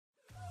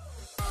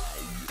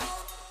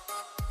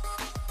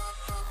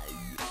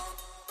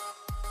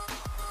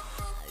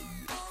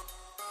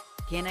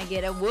Can I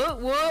get a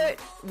what?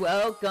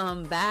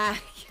 Welcome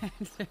back.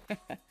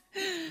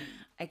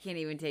 I can't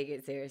even take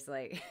it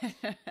seriously.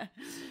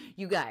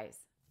 You guys,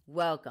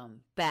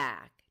 welcome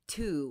back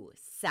to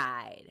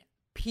Side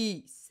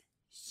Piece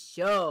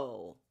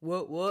Show.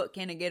 What?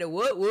 Can I get a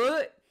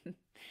what?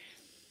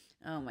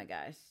 Oh my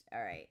gosh.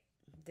 All right.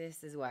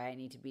 This is why I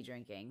need to be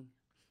drinking.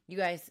 You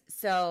guys,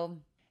 so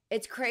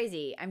it's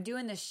crazy. I'm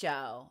doing this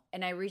show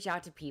and I reach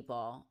out to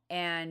people,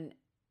 and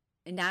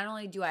not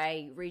only do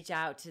I reach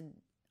out to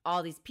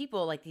all these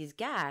people, like these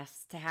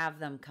guests, to have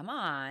them come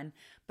on,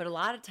 but a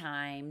lot of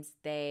times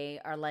they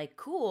are like,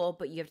 cool,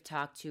 but you have to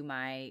talk to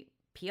my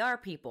PR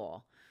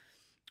people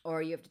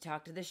or you have to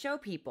talk to the show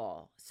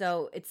people.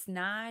 So it's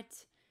not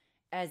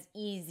as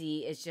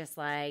easy as just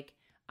like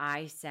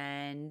I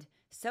send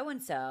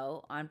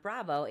so-and-so on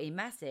Bravo a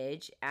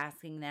message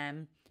asking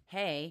them,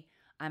 hey,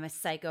 I'm a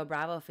Psycho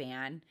Bravo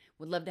fan,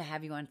 would love to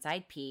have you on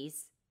Side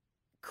Piece.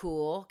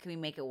 Cool, can we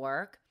make it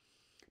work?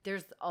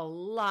 There's a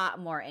lot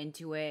more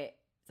into it.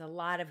 It's a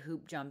lot of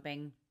hoop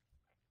jumping.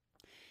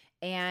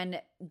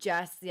 And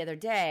just the other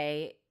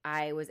day,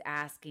 I was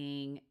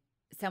asking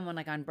someone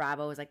like on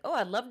Bravo, was like, oh,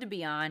 I'd love to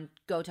be on,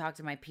 go talk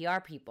to my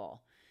PR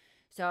people.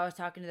 So I was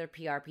talking to their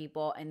PR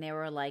people and they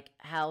were like,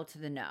 hell to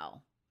the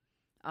no.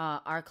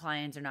 Our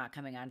clients are not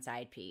coming on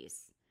Side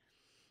Piece.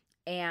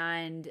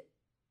 And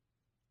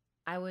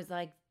I was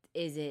like,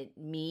 is it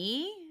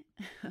me?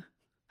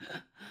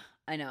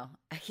 I know,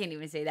 I can't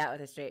even say that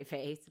with a straight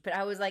face, but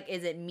I was like,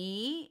 is it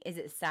me? Is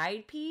it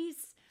Side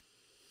Piece?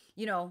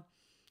 You know,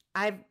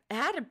 I've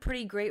had a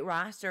pretty great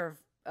roster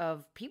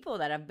of people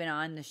that have been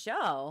on the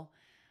show,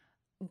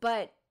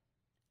 but,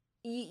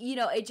 you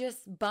know, it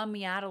just bummed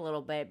me out a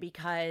little bit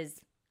because,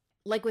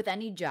 like with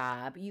any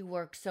job, you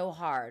work so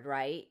hard,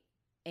 right?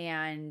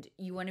 And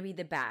you want to be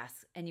the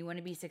best and you want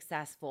to be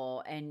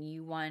successful and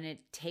you want to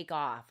take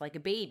off like a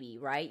baby,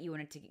 right? You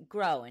want it to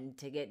grow and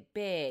to get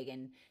big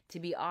and to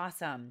be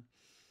awesome.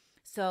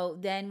 So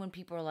then when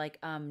people are like,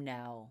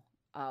 no,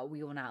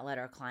 we will not let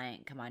our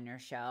client come on your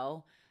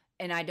show.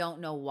 And I don't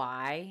know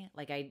why.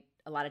 Like a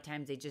lot of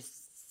times they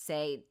just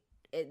say,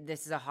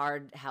 this is a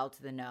hard hell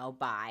to the no,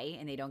 bye.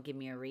 And they don't give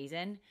me a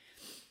reason,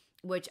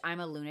 which I'm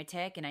a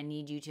lunatic and I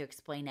need you to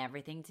explain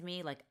everything to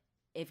me. Like,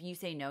 if you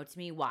say no to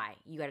me, why?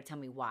 You got to tell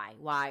me why.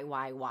 Why?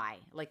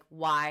 Like,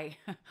 why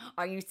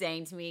are you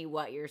saying to me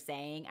what you're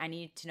saying? I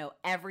need to know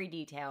every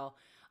detail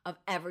of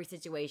every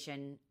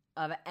situation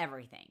of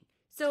everything.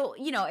 So,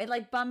 you know, it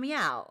like bummed me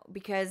out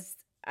because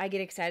I get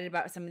excited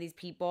about some of these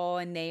people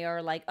and they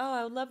are like, oh,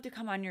 I would love to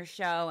come on your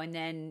show. And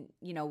then,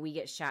 you know, we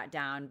get shot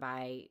down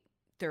by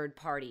third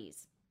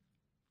parties.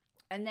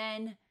 And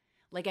then,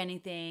 like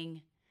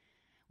anything,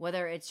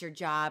 whether it's your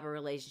job or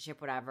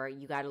relationship, whatever,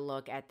 you got to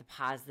look at the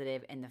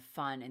positive and the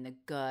fun and the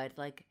good.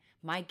 Like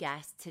my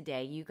guest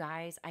today, you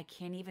guys, I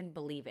can't even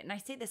believe it. And I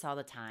say this all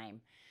the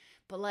time,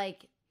 but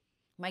like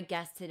my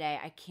guest today,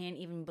 I can't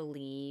even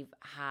believe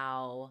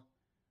how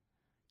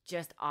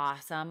just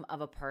awesome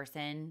of a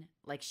person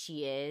like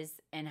she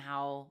is and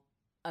how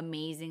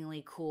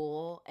amazingly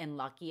cool and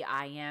lucky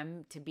I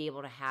am to be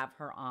able to have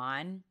her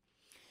on.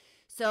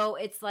 So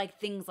it's like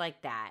things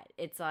like that.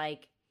 It's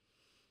like,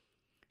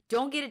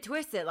 don't get it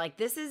twisted. Like,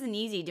 this isn't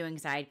easy doing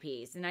Side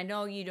Piece. And I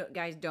know you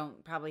guys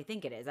don't probably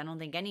think it is. I don't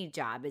think any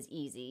job is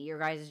easy. Your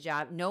guys'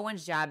 job, no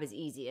one's job is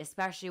easy,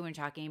 especially when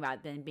talking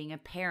about then being a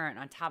parent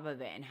on top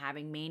of it and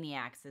having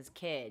maniacs as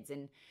kids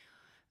and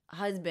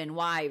husband,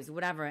 wives,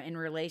 whatever, in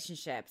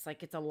relationships.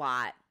 Like, it's a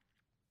lot.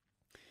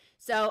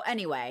 So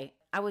anyway,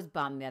 I was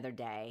bummed the other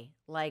day,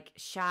 like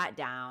shot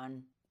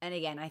down. And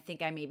again, I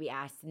think I maybe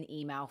asked in the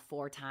email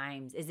 4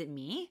 times, is it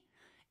me?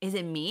 Is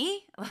it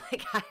me?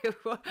 Like I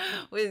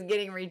was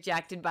getting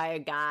rejected by a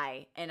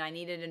guy and I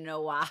needed to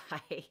know why.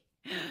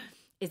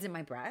 Is it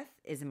my breath?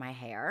 Is it my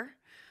hair?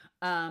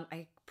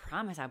 I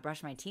promise I'll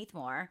brush my teeth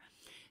more.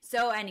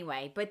 So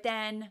anyway, but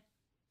then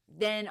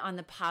on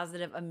the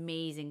positive,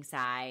 amazing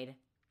side,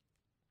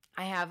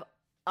 I have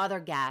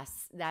other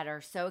guests that are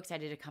so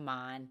excited to come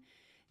on.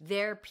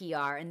 Their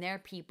PR and their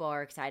people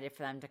are excited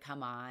for them to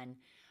come on.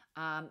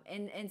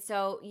 And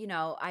so, you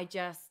know, I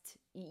just,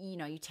 you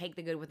know, you take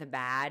the good with the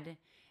bad.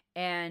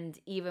 And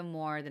even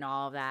more than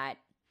all of that,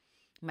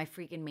 my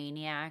freaking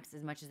maniacs,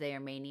 as much as they are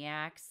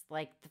maniacs,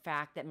 like the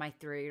fact that my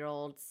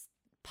 3-year-old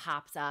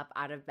pops up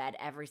out of bed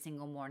every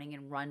single morning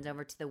and runs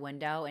over to the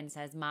window and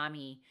says,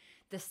 Mommy,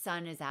 the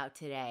sun is out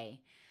today.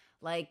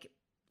 Like,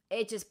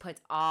 it just puts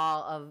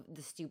all of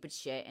the stupid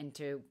shit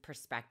into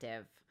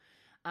perspective.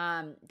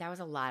 That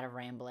was a lot of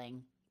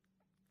rambling.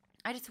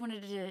 I just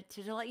wanted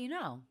to let you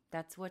know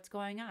that's what's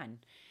going on.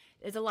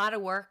 There's a lot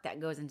of work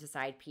that goes into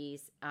Side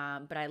Piece,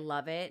 but I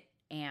love it.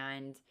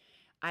 And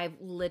I've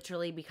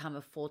literally become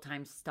a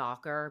full-time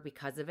stalker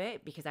because of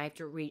it, because I have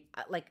to read,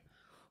 like,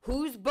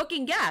 who's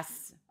booking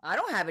guests? I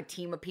don't have a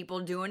team of people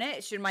doing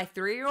it. Should my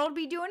 3-year-old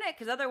be doing it?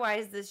 Because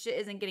otherwise this shit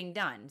isn't getting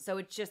done. So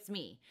it's just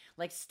me,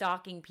 like,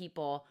 stalking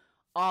people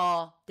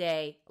all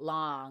day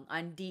long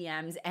on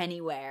DMs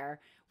anywhere.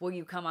 Will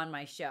you come on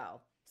my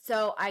show?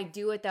 So I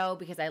do it though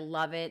because I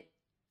love it.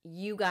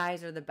 You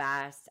guys are the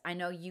best. I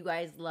know you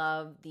guys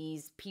love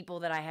these people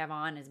that I have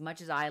on as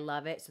much as I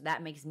love it. So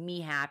that makes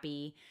me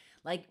happy.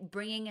 Like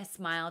bringing a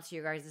smile to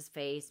your guys'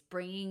 face,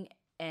 bringing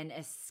an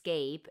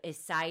escape, a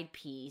side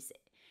piece,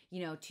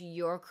 to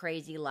your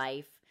crazy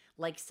life.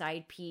 Like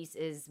side piece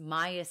is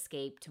my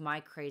escape to my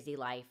crazy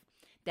life.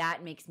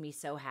 That makes me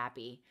so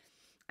happy.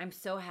 I'm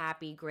so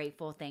happy,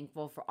 grateful,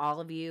 thankful for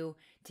all of you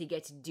to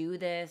get to do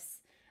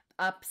this.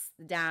 Ups,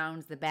 the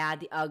downs, the bad,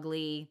 the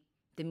ugly,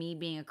 the me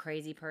being a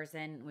crazy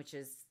person, which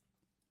is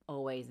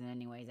always and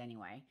anyways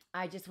anyway.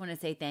 I just want to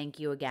say thank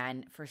you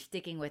again for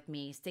sticking with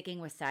me, sticking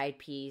with Side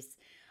Piece.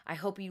 I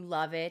hope you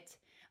love it.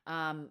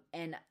 And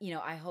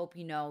I hope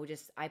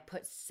just I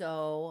put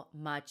so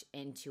much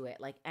into it,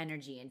 like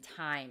energy and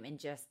time, and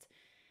just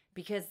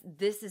because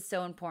this is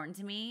so important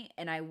to me,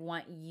 and I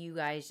want you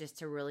guys just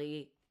to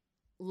really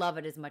love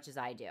it as much as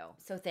I do.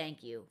 So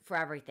thank you for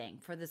everything,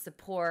 for the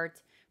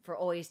support, for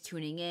always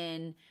tuning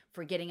in,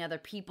 for getting other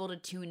people to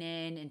tune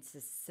in and to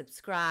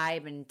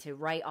subscribe and to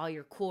write all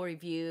your cool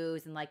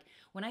reviews. And like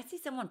when I see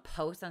someone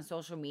post on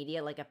social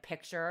media, like a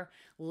picture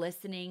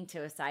listening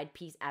to a Side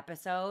Piece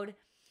episode,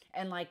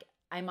 and like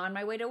I'm on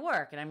my way to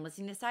work and I'm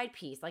listening to Side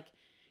Piece, like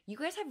you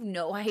guys have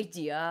no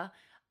idea.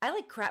 I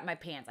like crap my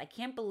pants. I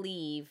can't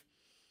believe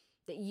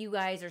that you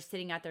guys are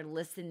sitting out there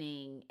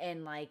listening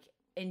and like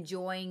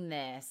enjoying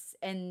this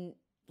and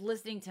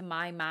listening to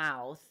my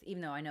mouth,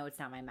 even though I know it's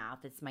not my mouth,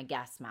 it's my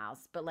guest's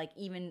mouth, but like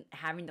even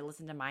having to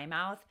listen to my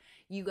mouth,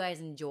 you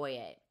guys enjoy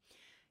it.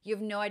 You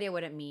have no idea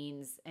what it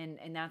means, and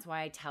that's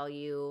why I tell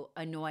you,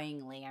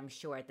 annoyingly, I'm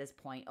sure at this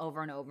point,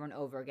 over and over and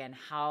over again,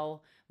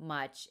 how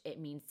much it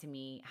means to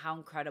me, how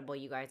incredible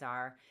you guys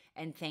are,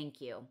 and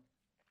thank you.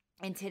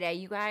 And today,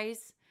 you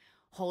guys,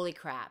 holy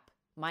crap,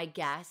 my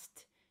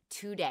guest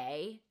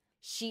today,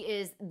 she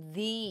is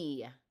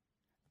the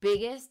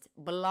biggest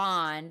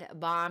blonde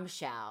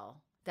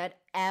bombshell that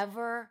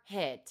ever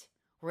hit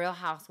Real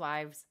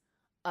Housewives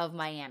of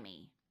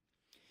Miami.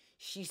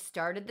 She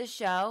started the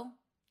show.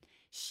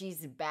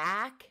 She's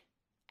back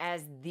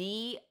as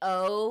the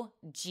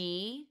OG.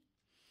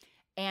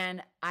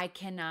 And I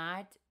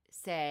cannot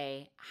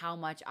say how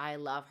much I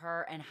love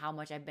her and how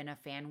much I've been a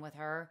fan with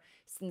her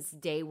since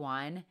day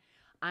one.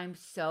 I'm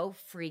so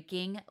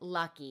freaking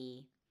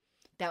lucky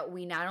that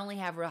we not only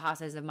have Real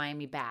Housewives of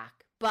Miami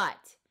back,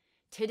 but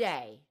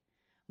today,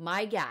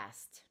 my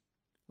guest,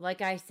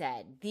 like I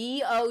said,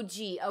 the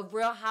OG of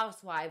Real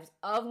Housewives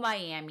of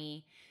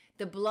Miami,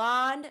 the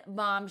blonde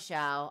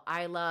bombshell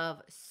I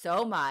love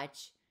so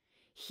much,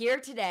 here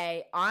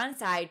today on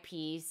Side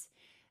Piece,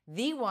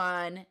 the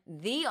one,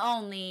 the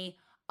only,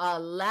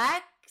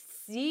 Alexia.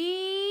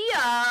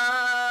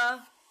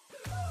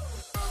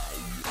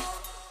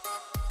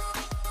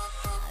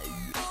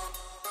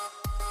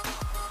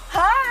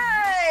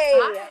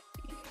 Hi!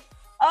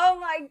 Oh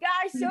my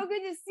gosh, so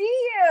good to see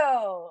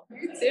you.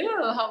 You too.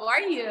 How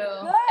are you?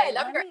 Good. I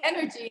love your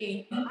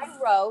energy. I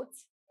wrote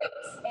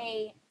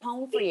a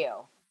poem for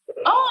you.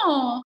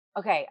 Oh.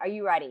 Okay, are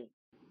you ready?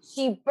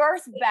 She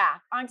burst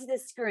back onto the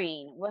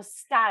screen with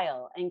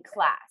style and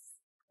class.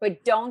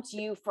 But don't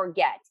you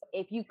forget,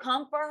 if you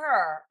come for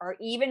her or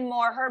even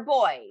more her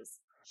boys,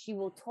 she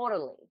will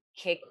totally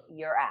kick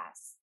your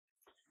ass.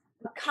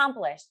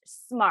 Accomplished,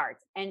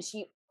 smart, and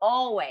she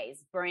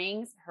always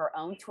brings her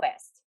own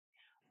twist.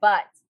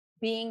 But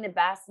being the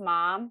best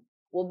mom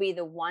will be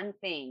the one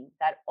thing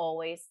that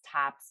always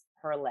tops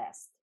her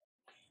list.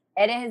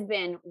 It has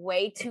been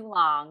way too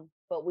long,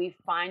 but we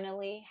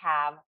finally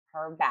have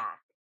her back.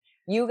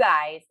 You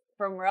guys,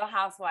 from Real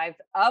Housewives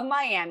of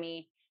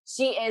Miami,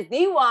 she is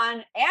the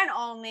one and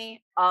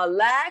only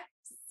Alexia.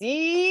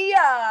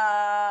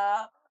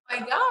 Oh my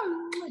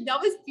God, that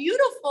was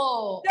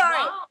beautiful. Sorry.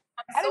 Wow,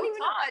 I'm so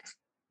touched.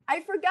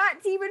 I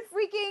forgot to even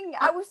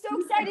I was so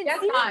excited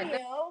seeing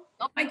you.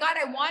 Oh my God,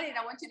 I want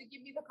you to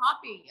give me the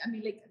copy. I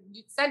mean, like,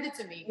 you send it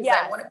to me.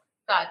 Yes. I want to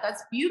that.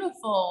 That's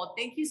beautiful.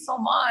 Thank you so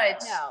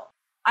much. No,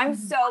 I'm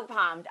so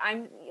pumped.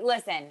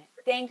 Listen,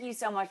 thank you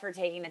so much for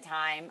taking the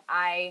time.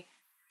 I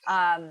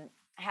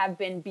have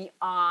been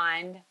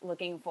beyond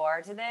looking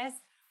forward to this.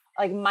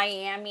 Like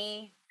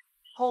Miami,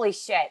 holy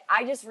shit.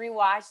 I just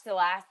rewatched the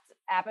last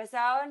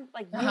episode.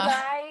 Like you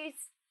guys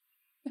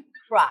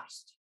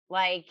crushed.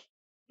 Like,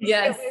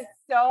 yes, it was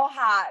so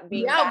hot.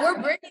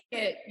 We're bringing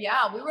it.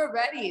 Yeah, we were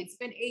ready. It's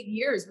been 8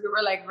 years. We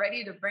were like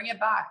ready to bring it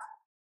back.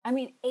 I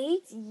mean,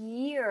 8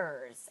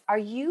 years. Are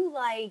you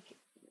like,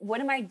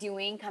 what am I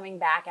doing coming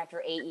back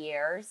after 8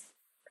 years?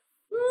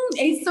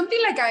 It's something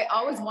like I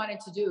always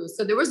wanted to do.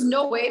 So there was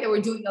no way they were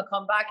doing a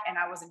comeback and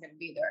I wasn't going to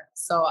be there.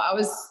 So I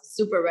was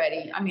super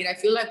ready. I mean, I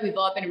feel like we've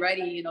all been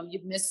ready.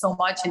 You've missed so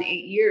much in 8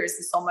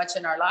 years, so much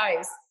in our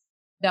lives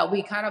that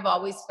we kind of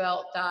always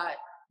felt that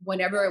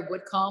whenever it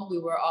would come, we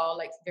were all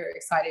like very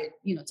excited,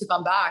 to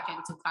come back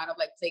and to kind of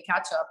like play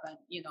catch up and,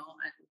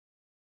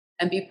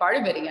 and be part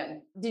of it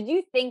again. Did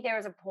you think there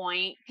was a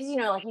point? Because,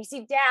 like you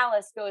see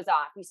Dallas goes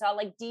off. You saw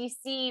like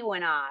DC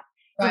went off.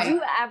 Right. Did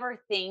you ever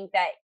think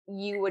that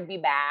you would be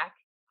back?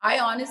 I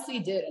honestly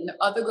did. And the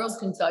other girls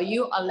can tell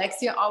you,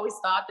 Alexia always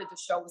thought that the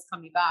show was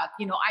coming back.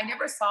 I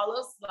never saw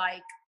this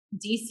like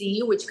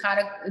DC, which kind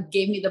of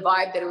gave me the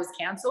vibe that it was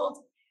canceled.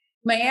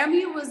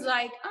 Miami was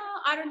like, oh,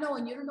 I don't know.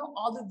 And you don't know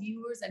all the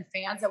viewers and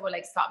fans that would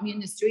like stop me in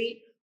the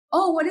street.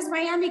 Oh, when is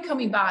Miami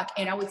coming back?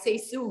 And I would say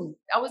soon.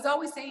 I was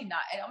always saying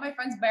that. And all my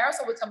friends,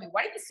 Marisol would tell me,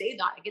 why did you say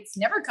that? Like, it's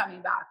never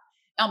coming back.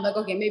 And I'm like,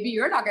 okay, maybe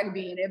you're not going to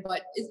be in it,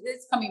 but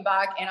it's coming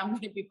back and I'm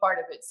going to be part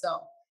of it.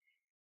 So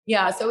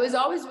yeah, so it was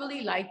always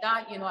really like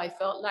that. I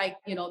felt like,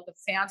 the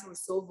fans were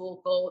so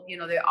vocal,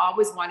 they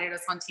always wanted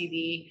us on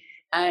TV.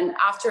 And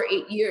after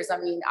 8 years, I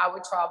mean, I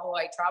travel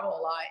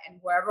a lot. And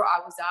wherever I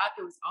was at,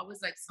 there was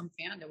always like some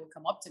fan that would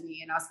come up to me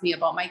and ask me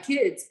about my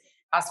kids,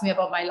 ask me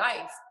about my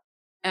life.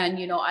 And,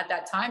 at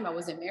that time I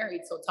wasn't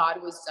married. So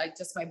Todd was like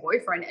just my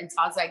boyfriend. And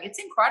Todd's like, it's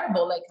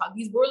incredible. Like how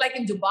these were like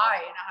in Dubai.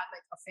 And I had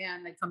like a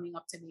fan like coming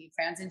up to me,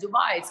 fans in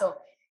Dubai. So,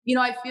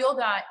 I feel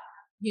that,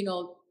 you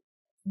know,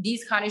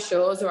 these kind of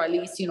shows, or at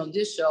least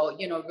this show,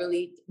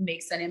 really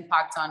makes an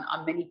impact on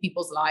many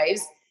people's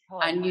lives.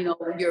 And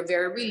you're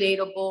very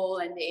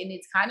relatable, and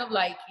it's kind of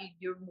like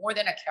you're more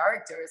than a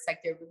character. It's like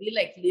they really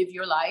like live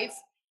your life,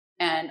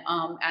 and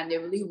they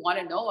really want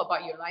to know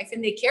about your life,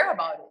 and they care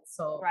about it.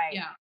 So Right.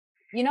 yeah.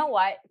 You know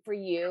what? For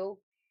you,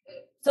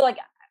 so like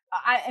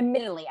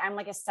admittedly, I'm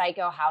like a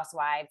psycho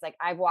Housewives. Like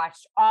I've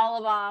watched all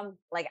of them.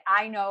 Like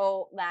I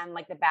know them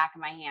like the back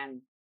of my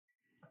hand.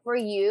 For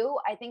you,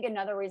 I think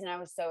another reason I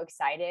was so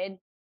excited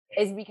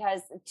is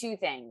because two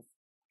things.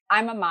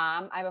 I'm a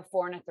mom. I have a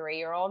 4 and a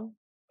 3-year-old.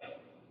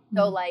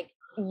 So Mhm. like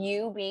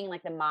you being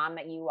like the mom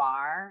that you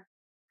are,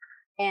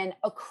 and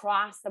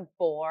across the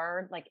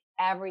board, like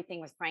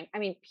everything was Frank. I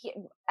mean,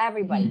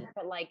 everybody, Mhm.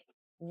 but like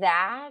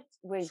that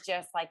was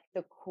just like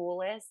the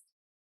coolest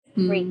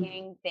Mhm.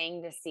 freaking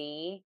thing to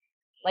see.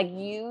 Like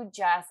you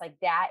just like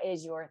that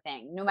is your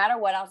thing. No matter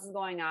what else is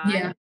going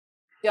Yeah. on,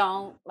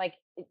 don't like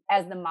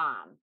as the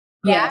mom.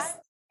 That Yes.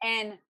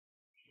 and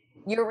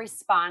your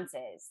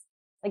responses.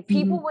 Like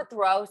people Mhm. would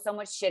throw so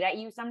much shit at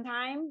you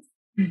sometimes,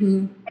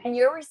 Mhm. and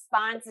your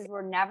responses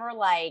were never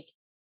like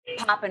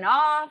popping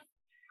off.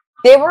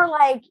 They were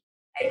like,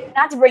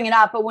 not to bring it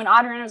up, but when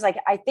Audrina was like,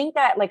 I think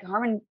that like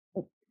Herman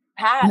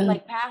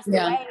Mhm. passed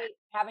Yeah. away,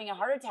 having a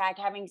heart attack,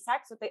 having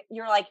sex with it.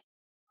 You're like,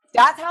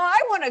 that's how I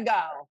want to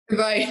go.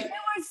 Right. It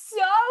was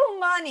so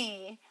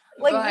money.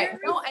 Like your Right.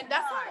 No, and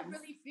that's how I response.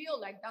 really feel.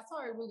 Like that's how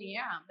I really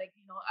am. Like,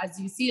 as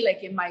you see, like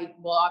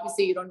well,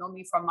 obviously you don't know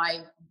me from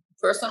my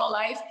personal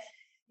life,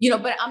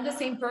 but I'm the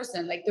same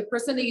person. Like the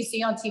person that you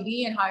see on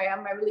TV and how I am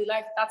in my really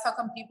life. That's how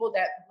come people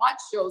that watch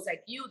shows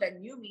like you that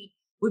knew me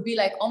would be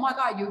like, oh my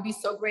God, you'd be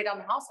so great on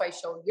the Housewives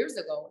show years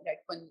ago, like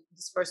when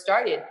this first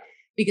started.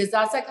 Because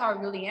that's like how I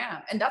really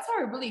am. And that's how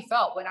I really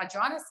felt when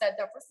Adriana said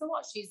that, first of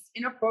all, she's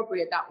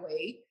inappropriate that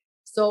way.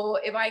 So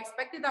if I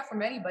expected that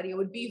from anybody, it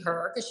would be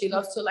her, because she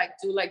loves to like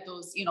do like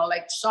those,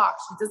 like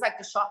shocks. She does like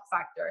the shock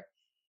factor.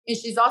 And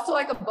she's also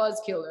like a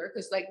buzz killer,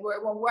 because like when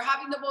we're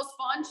having the most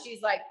fun,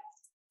 she's like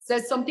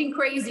says something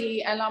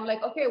crazy. And I'm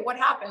like, okay, what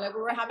happened? Like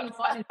we were having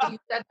fun until you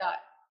said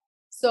that.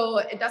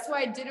 So that's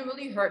why it didn't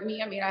really hurt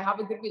me. I mean, I have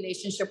a good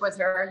relationship with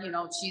her.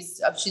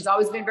 She's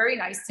always been very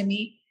nice to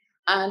me,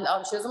 and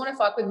she doesn't want to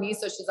fuck with me,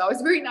 so she's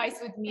always very nice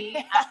with me.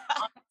 And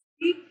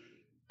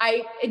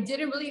honestly, it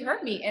didn't really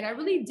hurt me, and I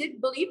really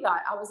did believe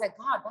that. I was like,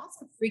 God,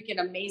 that's a freaking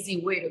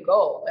amazing way to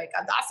go. Like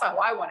that's how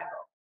I want to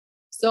go.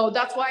 So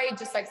that's why I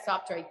just like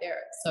stopped right there.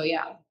 So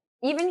yeah.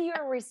 Even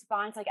your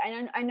response, like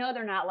I know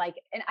they're not like,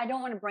 and I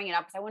don't want to bring it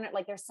up because I want to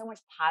like there's so much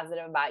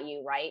positive about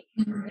you, right?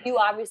 You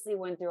obviously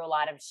went through a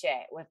lot of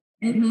shit with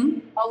Hmm.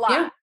 a lot,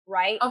 Yeah,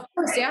 right? of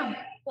course. Yeah.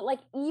 But like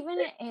even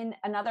in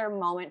another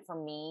moment for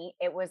me,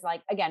 it was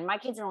like again, my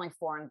kids are only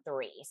 4 and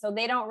 3, so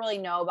they don't really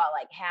know about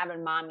like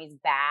having mommy's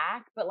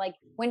back. But like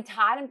when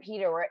Todd and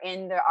Peter were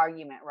in their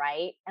argument,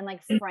 right? And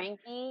like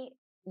Frankie,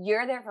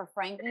 you're there for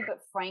Frankie, but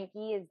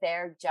Frankie is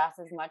there just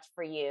as much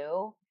for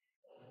you.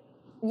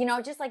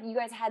 Just like you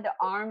guys had the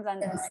arms on,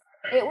 Yes.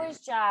 it was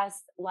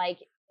just like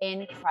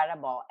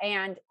incredible.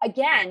 And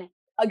again,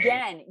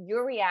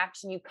 your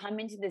reaction, you come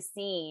into the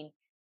scene,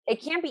 it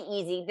can't be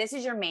easy. This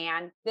is your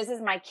man, this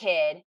is my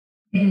kid,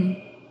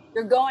 Mhm.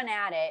 you're going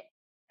at it.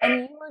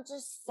 And you were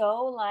just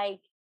so like,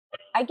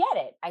 I get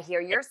it. I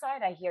hear your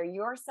side, I hear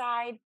your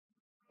side.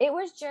 It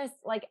was just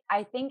like,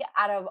 I think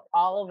out of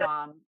all of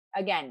them,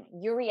 again,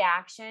 your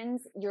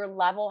reactions, your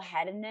level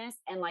headedness,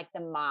 and like the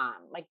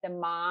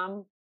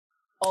mom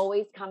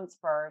always comes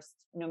first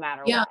no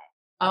matter Yeah, what.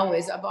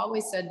 always. I've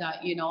always said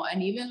that,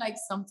 and even like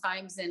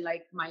sometimes in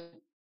like my,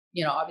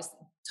 obviously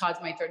Todd's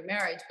my third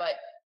marriage, but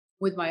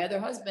with my other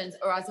husbands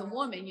or as a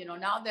woman,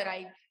 now that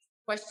I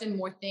question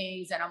more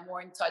things and I'm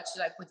more in touch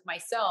like with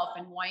myself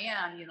and who I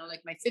am,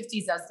 like my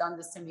 50s has done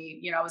this to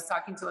me. I was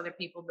talking to other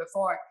people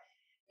before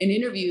in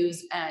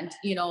interviews, and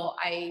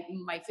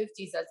my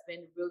 50s has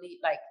been really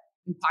like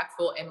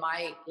impactful in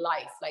my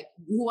life, like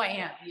who I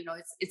am.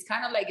 It's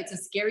kind of like it's a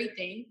scary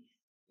thing,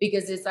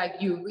 because it's like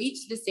you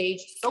reach this age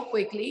so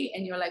quickly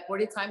and you're like, where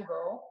did time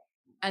go?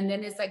 And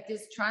then it's like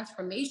this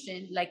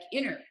transformation like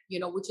inner,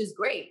 which is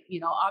great,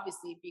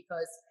 obviously,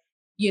 because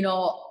you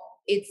know,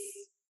 it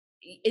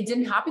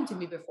didn't happen to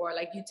me before.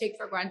 Like you take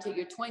for granted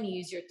your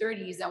 20s, your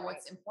 30s, and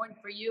what's important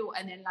for you.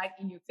 And then like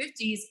in your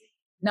 50s,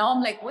 now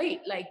I'm like, wait,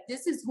 like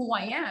this is who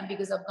I am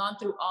because I've gone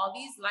through all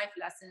these life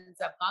lessons.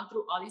 I've gone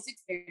through all these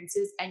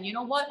experiences. And you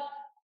know what?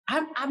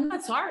 I'm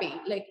not sorry.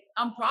 Like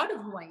I'm proud of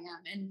who I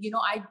am. And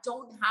I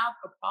don't have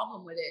a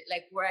problem with it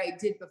like where I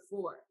did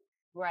before.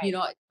 Right.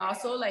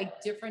 Also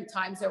like different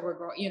times that we're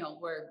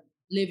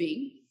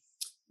living,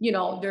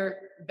 they're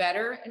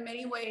better in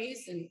many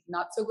ways and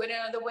not so good in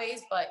other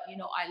ways. But,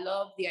 I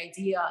love the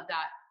idea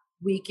that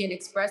we can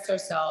express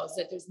ourselves,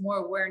 that there's more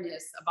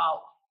awareness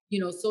about,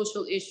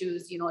 social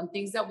issues, and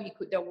things that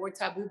were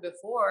taboo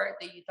before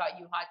that you thought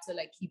you had to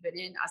like keep it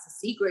in as a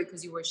secret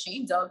because you were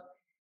ashamed of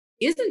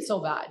isn't so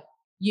bad,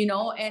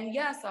 and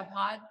yes, I've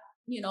had,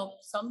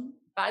 some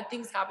bad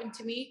things happen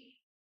to me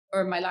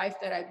or my life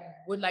that I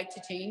would like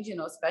to change,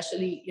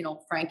 especially,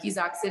 Frankie's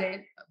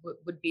accident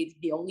would be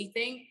the only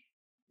thing,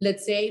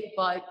 let's say,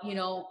 but,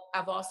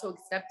 I've also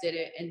accepted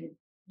it and,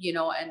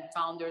 and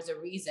found there's a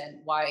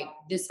reason why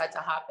this had to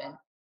happen.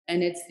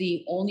 And it's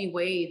the only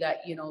way that,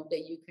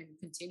 that you can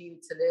continue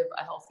to live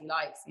a healthy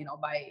life,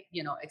 by,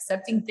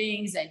 accepting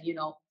things and,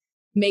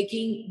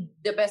 making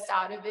the best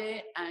out of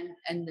it.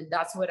 And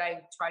that's what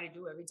I try to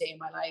do every day in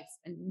my life.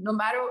 And no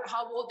matter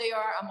how old they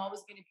are, I'm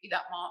always going to be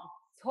that mom.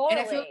 And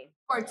I feel Totally.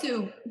 for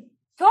too.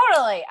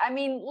 Totally. I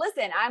mean,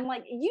 listen, I'm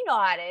like, you know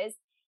how it is.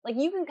 Like,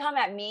 you can come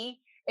at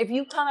me. If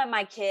you come at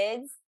my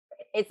kids,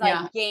 it's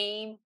Yeah. like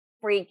game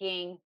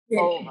freaking Yeah,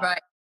 over.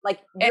 right.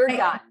 Like, And you're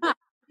done.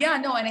 yeah,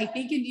 no, and I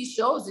think in these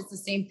shows, it's the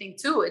same thing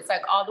too. It's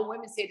like all the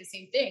women say the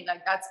same thing.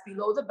 Like that's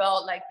below the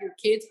belt. Like your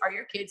kids are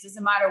your kids.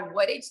 Doesn't matter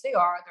what age they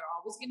are. They're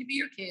always going to be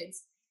your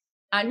kids.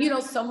 And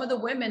some of the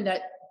women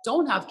that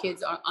don't have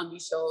kids on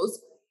these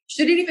shows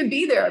shouldn't even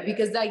be there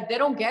because like they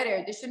don't get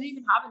it. They shouldn't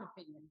even have an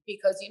opinion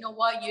because you know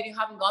what? You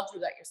haven't gone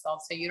through that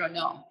yourself, so you don't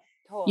know.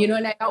 Totally.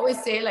 And I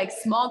always say like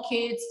small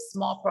kids,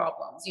 small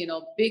problems.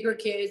 Bigger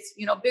kids,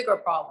 bigger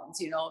problems.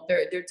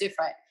 They're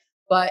different,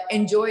 but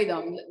enjoy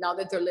them now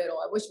that they're little.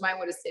 I wish mine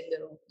would have stayed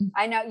little.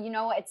 I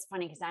know, it's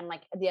funny because I'm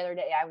like, the other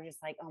day, I was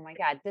just like, oh my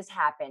God, this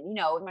happened,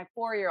 with my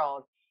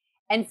 4-year-old.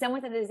 And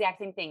someone said the exact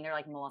same thing. They're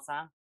like,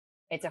 Melissa,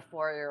 it's a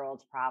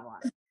 4-year-old's problem.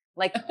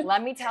 Like,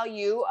 let me tell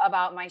you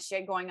about my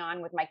shit going on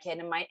with my kid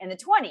in the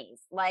 20s.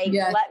 Like,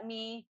 Yes.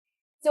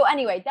 So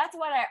anyway, that's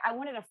what I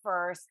wanted to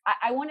first,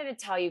 I wanted to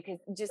tell you, because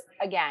just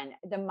again,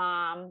 the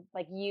mom,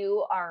 like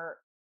you are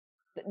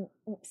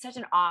such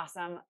an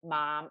awesome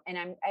mom. And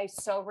I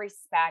so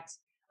respect,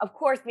 of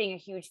course, being a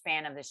huge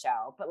fan of the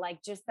show, but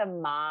like just the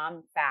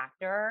mom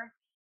factor.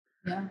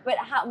 Yeah. But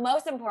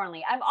most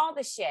importantly, of all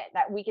the shit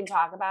that we can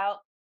talk about,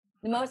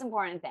 the most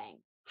important thing,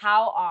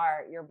 how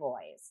are your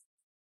boys?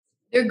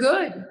 They're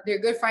good. They're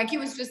good. Frankie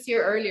was just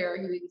here earlier.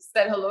 He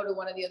said hello to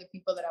one of the other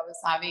people that I was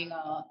having,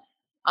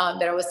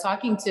 that I was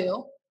talking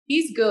to.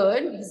 He's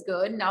good. He's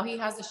good. Now he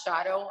has a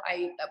shadow.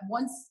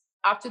 Once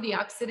after the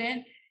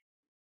accident,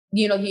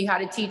 he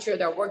had a teacher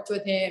that worked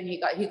with him. He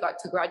got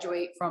to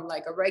graduate from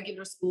like a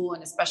regular school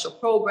and a special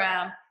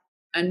program,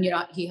 and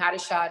he had a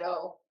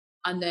shadow.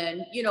 And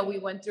then we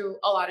went through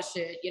a lot of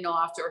shit.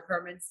 After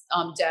Herman's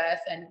death,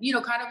 and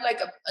kind of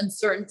like a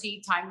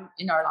uncertainty time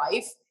in our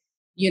life.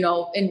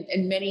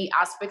 In many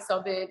aspects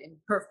of it, and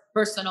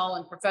personal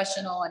and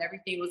professional, and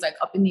everything was like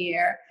up in the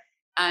air.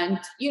 And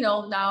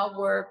now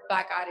we're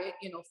back at it,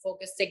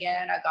 focused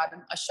again. I got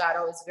a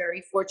shadow. Is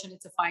very fortunate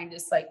to find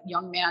this like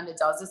young man that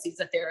does this. He's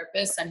a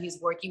therapist and he's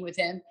working with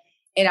him.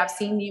 And I've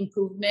seen the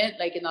improvement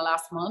like in the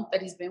last month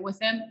that he's been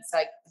with him. It's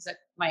like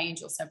my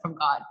angel sent from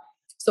God.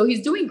 So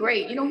he's doing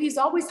great. He's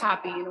always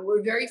happy.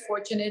 We're very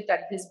fortunate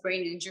that his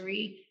brain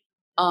injury,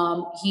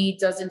 he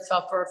doesn't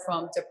suffer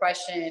from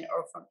depression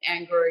or from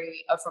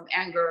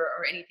anger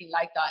or anything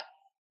like that.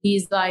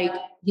 He's like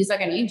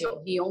an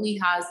angel. He only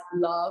has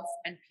love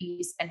and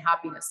peace and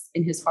happiness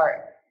in his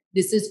heart.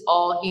 This is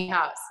all he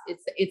has.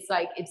 It's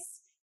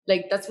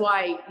like that's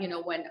why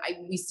when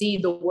we see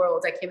the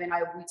world, like him and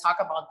we talk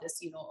about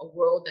this, a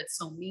world that's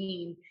so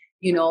mean,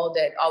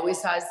 that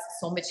always has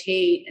so much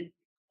hate and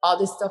all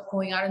this stuff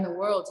going on in the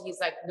world. He's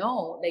like,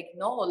 no, like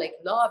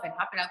love and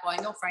happiness. I go,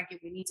 I know, Frankie,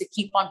 we need to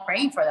keep on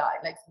praying for that.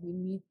 Like we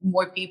need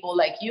more people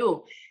like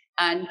you.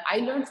 And I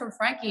learn from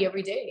Frankie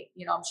every day.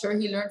 I'm sure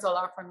he learns a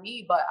lot from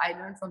me, but I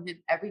learn from him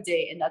every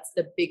day. And that's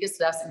the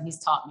biggest lesson he's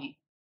taught me.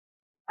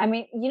 I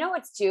mean,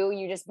 what's too,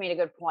 you just made a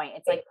good point.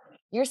 It's like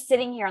you're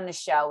sitting here on the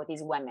show with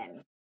these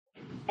women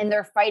and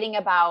they're fighting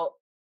about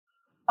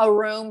a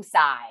room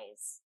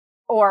size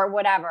or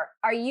whatever.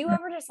 Are you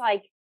ever just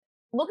like,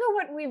 look at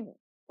what we've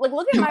like,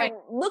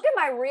 look at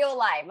my real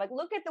life. Like,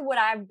 look at what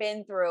I've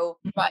been through.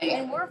 Right.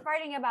 And we're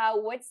fighting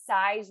about what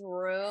size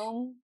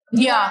room.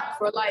 Yeah,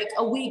 for like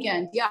a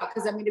weekend. Yeah,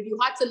 because I mean, if you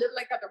had to live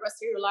like that the rest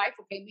of your life,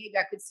 okay, maybe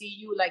I could see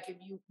you like if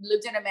you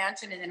lived in a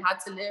mansion and then had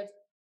to live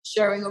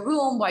sharing a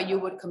room, why you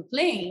would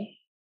complain.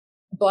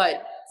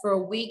 But for a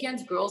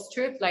weekend's girls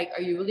trip, like,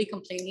 are you really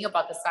complaining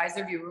about the size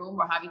of your room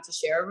or having to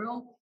share a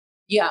room?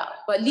 Yeah,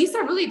 but Lisa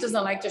really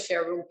doesn't like to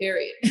share a room,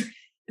 period.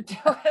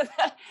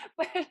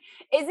 But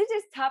is it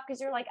just tough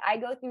because you're like, I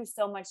go through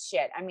so much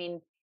shit. I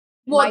mean,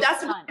 Well, my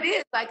that's what son. it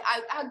is. Like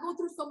I go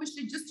through so much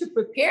shit just to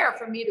prepare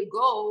for me to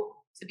go,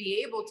 to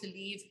be able to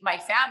leave my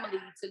family,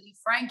 to leave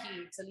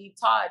Frankie, to leave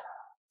Todd,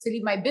 to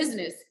leave my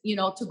business,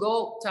 to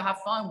go to have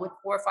fun with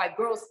 4 or 5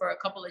 girls for a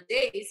couple of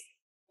days.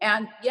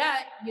 And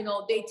yet,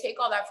 they take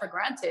all that for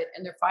granted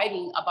and they're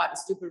fighting about a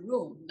stupid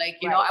room. Like,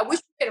 Right. I wish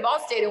we could have all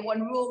stayed in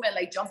one room and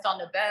like jumped on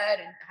the bed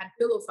and had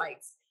pillow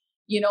fights,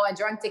 and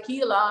drank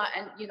tequila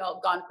and,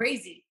 gone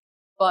crazy.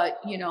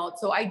 But,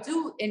 so I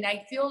do. And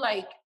I feel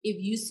like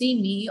if you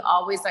see me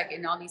always like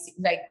in all these,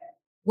 like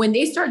when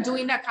they start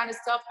doing that kind of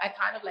stuff, I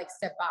kind of like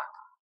step back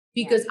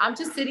Yeah. because I'm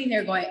just sitting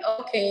there going,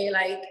 okay,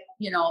 like,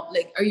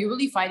 like, are you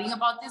really fighting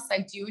about this?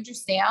 Like, do you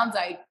understand?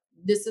 Like,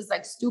 this is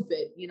like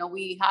stupid.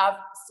 We have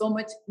so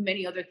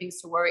many other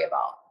things to worry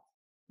about,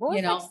 What you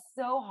was like know?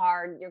 so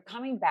hard? You're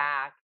coming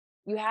back.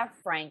 You have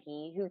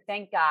Frankie, who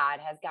thank God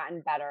has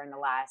gotten better in the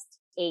last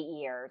 8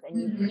 years,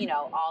 and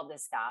Mhm. all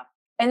this stuff.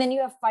 And then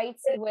you have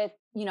fights with,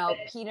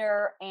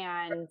 Peter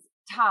and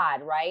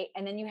Todd, right?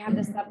 And then you have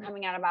this stuff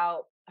coming out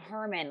about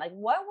Herman. Like,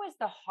 what was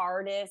the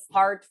hardest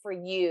part for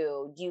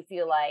you? Do you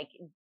feel like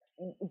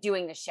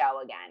doing the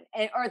show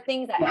again, or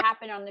things that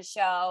happened on the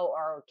show,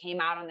 or came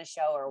out on the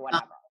show, or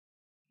whatever?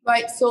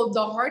 Right. So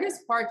the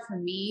hardest part for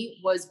me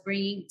was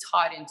bringing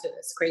Todd into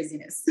this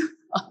craziness,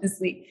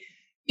 honestly,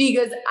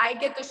 because I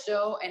get the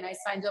show and I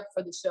signed up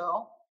for the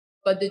show.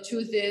 But the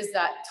truth is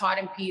that Todd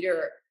and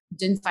Peter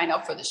didn't sign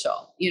up for the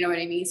show. You know what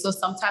I mean? So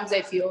sometimes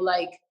I feel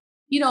like,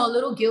 a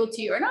little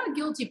guilty or not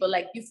guilty, but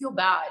like you feel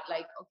bad.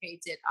 Like, okay,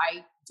 did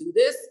I do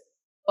this?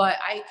 But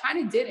I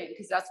kind of didn't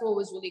because that's what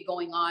was really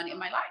going on in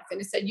my life. And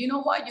I said, you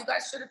know what? You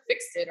guys should have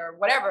fixed it or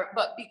whatever.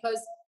 But because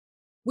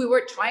we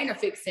were trying to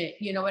fix it,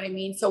 you know what I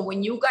mean? So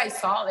when you guys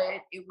saw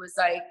it, it was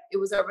like it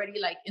was already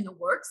like in the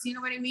works, you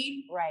know what I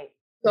mean? Right.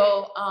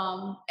 So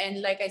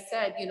and like I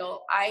said,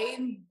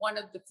 I'm one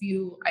of the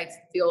few I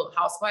feel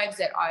housewives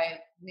that I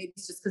maybe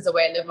it's just because the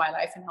way I live my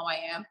life and how I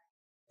am,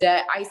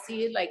 that I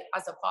see it like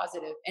as a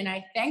positive. And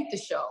I thank the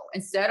show.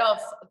 Instead of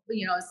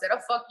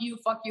fuck you,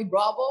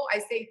 Bravo, I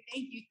say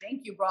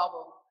thank you,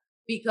 Bravo.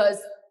 Because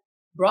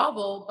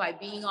Bravo, by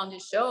being on the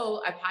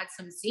show, I've had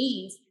some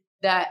scenes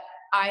that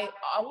I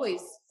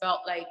always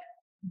felt like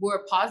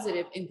were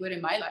positive and good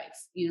in my life.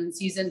 In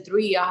season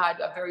 3, I had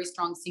a very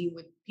strong scene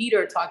with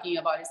Peter talking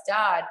about his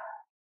dad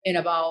and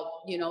about,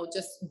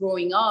 just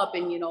growing up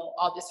and,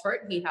 all this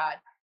hurt he had.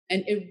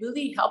 And it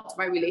really helped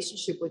my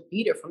relationship with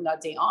Peter from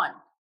that day on.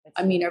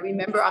 I mean, I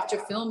remember after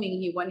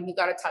filming, he went and he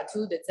got a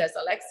tattoo that says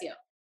Alexia,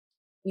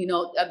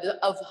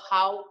 of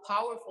how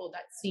powerful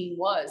that scene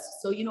was.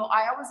 So,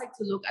 I always like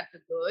to look at the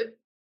good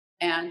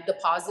and the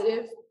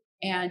positive.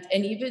 And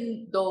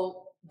even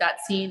though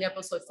that scene,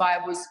 episode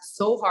 5, was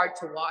so hard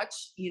to watch,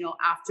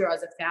 after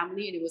as a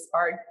family, and it was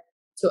hard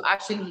to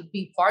actually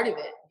be part of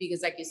it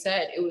because, like you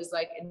said, it was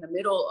like in the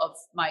middle of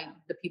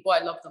the people I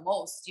love the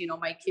most,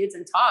 my kids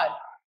and Todd,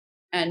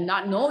 and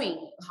not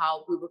knowing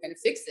how we were going to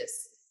fix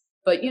this.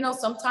 But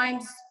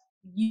sometimes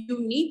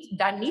needs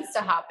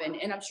to happen,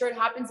 and I'm sure it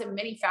happens in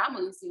many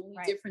families. The only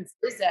Right. difference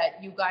is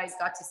that you guys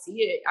got to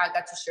see it. I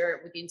got to share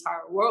it with the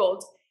entire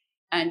world,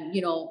 and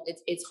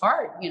it's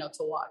hard,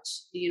 to watch.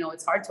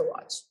 It's hard to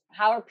watch.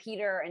 How are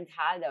Peter and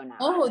Todd though now?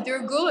 Oh,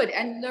 they're good,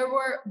 and they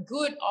were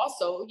good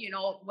also.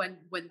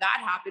 When that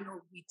happened,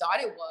 or we thought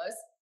it was,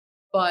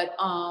 but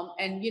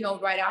and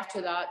right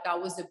after that,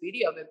 that was the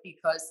beauty of it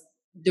because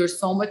there's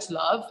so much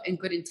love and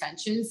good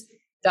intentions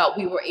that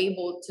we were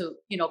able to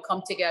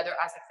come together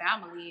as a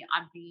family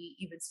and be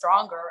even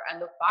stronger and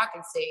look back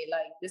and say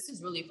like this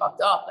is really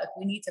fucked up, like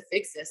we need to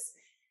fix this.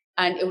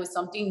 And it was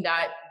something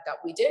that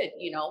we did.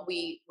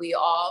 We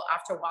all,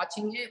 after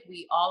watching it,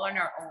 we all on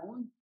our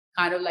own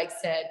kind of like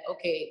said,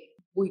 okay,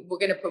 we're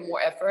going to put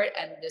more effort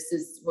and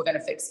we're going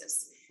to fix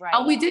this. Right.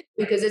 And we did,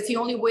 because it's the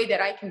only way that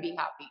I can be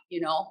happy.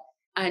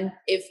 And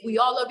if we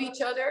all love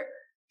each other,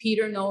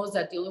 Peter knows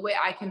that the only way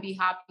I can be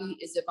happy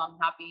is if I'm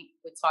happy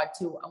with Todd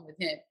too and with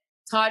him.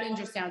 Todd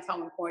understands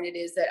how important it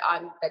is that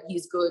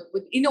he's good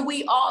with,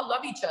 we all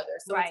love each other.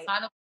 So Right. it's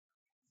kind of,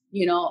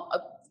 a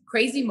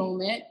crazy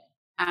moment.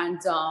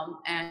 And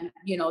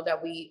that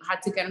we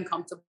had to get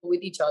uncomfortable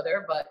with each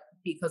other, but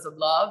because of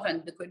love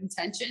and the good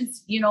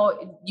intentions,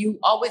 you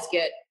always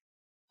get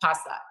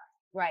past that.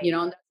 Right.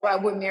 And that's why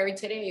we're married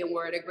today and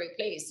we're at a great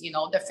place.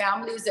 The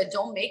families that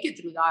don't make it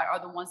through that are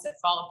the ones that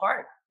fall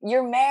apart.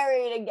 You're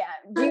married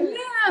again.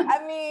 Yeah.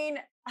 I mean,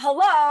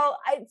 hello.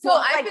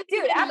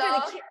 Dude,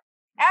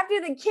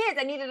 after the kids,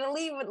 I needed to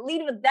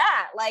lead with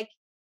that. Like,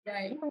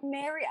 right. You're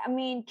married. I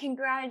mean,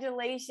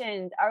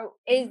 congratulations.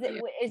 Is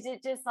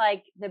it just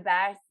like the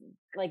best,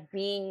 like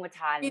being with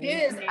Todd? It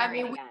is. I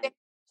mean, we thank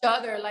each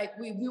other. Like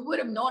we would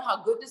have known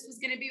how good this was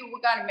going to be when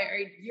we got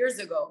married years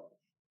ago.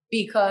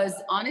 Because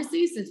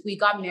honestly, since we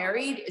got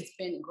married, it's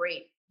been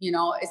great.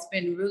 It's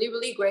been really,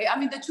 really great. I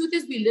mean, the truth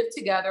is we lived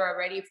together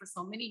already for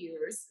so many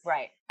years.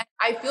 Right. And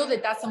I feel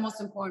that that's the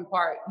most important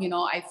part.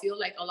 I feel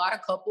like a lot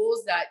of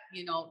couples that,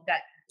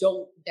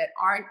 that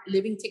aren't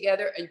living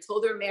together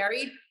until they're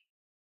married,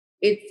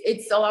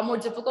 it's a lot more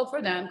difficult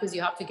for them because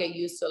you have to get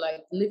used to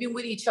like living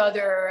with each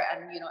other,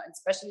 and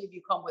especially if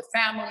you come with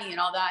family and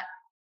all that.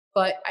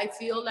 But I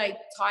feel like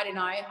Todd and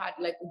I had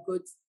like a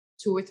good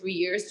 2 or 3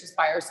 years just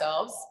by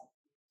ourselves.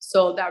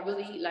 So that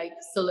really like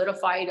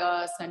solidified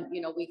us, and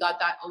we got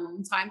that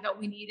alone time that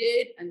we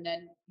needed. And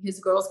then his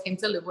girls came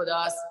to live with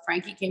us.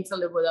 Frankie came to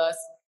live with us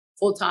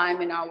full time,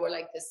 and now we're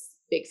like this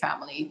big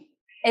family.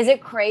 Is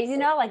it crazy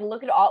now? Like,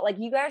 look at all, like,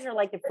 you guys are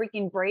like the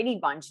freaking Brady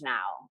Bunch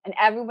now, and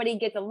everybody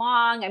gets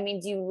along. I mean,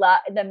 do you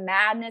love the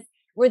madness?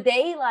 Were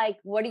they like,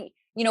 what do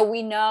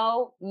we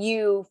know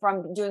you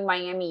from doing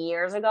Miami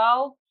years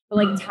ago, but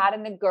like Mhm. Todd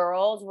and the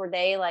girls, were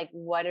they like,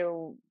 I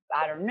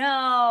don't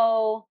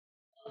know.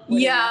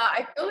 Yeah,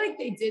 I feel like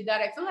they did that.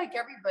 I feel like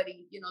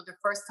everybody, the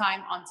first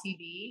time on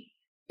TV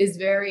is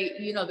very,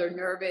 they're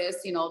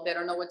nervous, they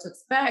don't know what to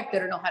expect, they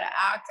don't know how to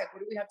act. Like, what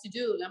do we have to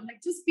do? And I'm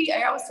like, just be,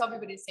 I always tell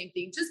everybody the same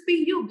thing, just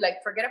be you,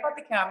 like, forget about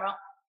the camera,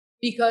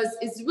 because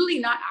it's really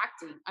not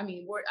acting. I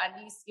mean, we're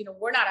at least,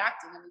 we're not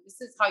acting. I mean,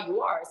 this is how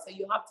you are. So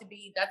you have to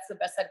be, that's the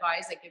best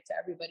advice I give to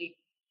everybody.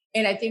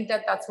 And I think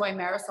that that's why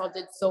Marisol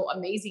did so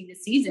amazing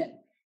this season.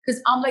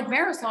 Because I'm like,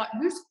 Marisol,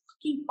 you're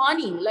fucking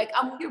funny. Like,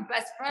 I'm your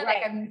best friend. Right.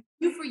 Like, I've known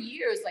you for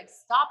years. Like,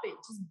 stop it.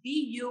 Just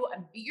be you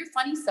and be your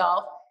funny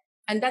self.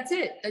 And that's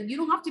it. That you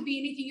don't have to be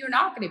anything you're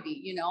not going to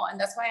be, And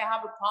that's why I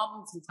have a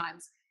problem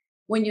sometimes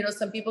when,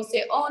 some people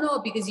say, oh, no,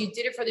 because you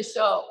did it for the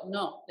show.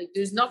 No, like,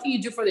 there's nothing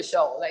you do for the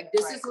show. Like,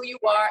 this is who you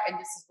are and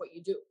this is what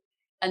you do.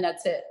 And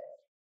that's it.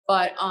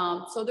 But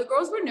so the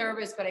girls were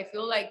nervous, but I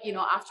feel like,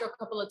 after a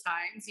couple of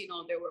times,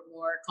 they were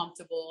more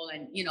comfortable,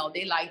 and,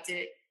 they liked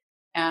it.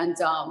 And,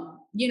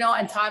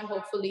 and Todd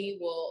hopefully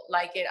will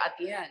like it at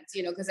the end,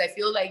 because I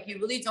feel like you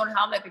really don't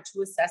have like a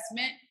true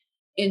assessment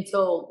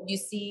until you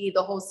see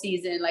the whole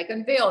season, like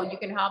unveiled. You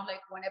can have like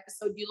one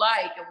episode you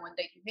like and one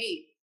that you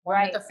hate,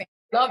 one that the fans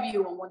love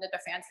you and one that the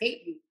fans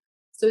hate you.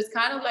 So it's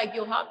kind of like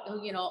you'll have,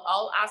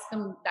 I'll ask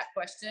them that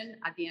question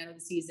at the end of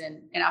the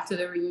season and after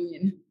the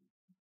reunion.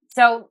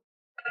 So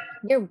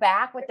you're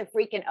back with the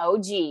freaking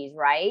OGs,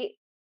 right?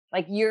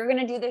 Like, you're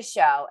gonna do the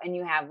show, and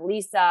you have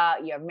Lisa,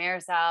 you have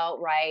Marisol,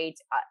 right?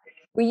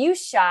 Were you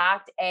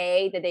shocked,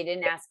 that they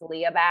didn't ask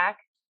Leah back?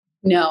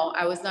 No,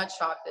 I was not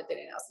shocked that they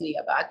didn't ask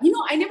Leah back.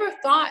 I never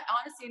thought,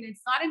 honestly, and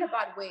it's not in a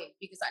bad way,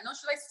 because I know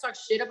she likes to talk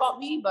shit about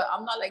me, but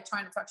I'm not like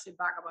trying to talk shit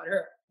back about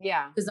her.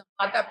 Yeah. Because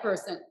I'm not that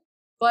person.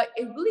 But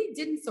it really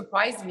didn't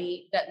surprise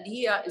me that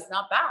Leah is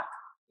not back.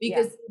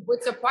 Because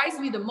what surprised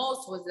me the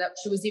most was that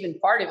she was even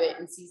part of it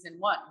in season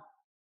 1.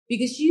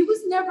 Because she was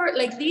never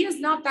like, Leah's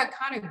not that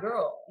kind of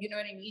girl. You know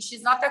what I mean?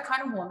 She's not that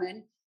kind of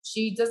woman.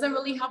 She doesn't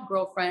really have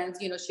girlfriends.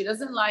 She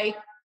doesn't like,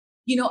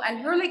 and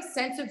her like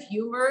sense of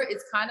humor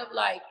is kind of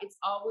like, it's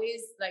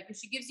always like, if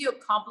she gives you a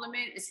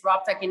compliment, it's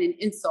wrapped like in an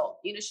insult.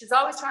 She's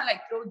always trying to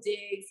like throw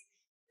digs.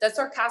 That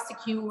sarcastic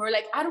humor.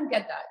 Like, I don't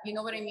get that. You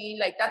know what I mean?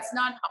 Like, that's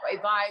not how I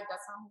vibe.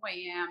 That's not who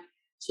I am.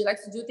 She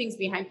likes to do things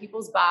behind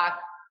people's back.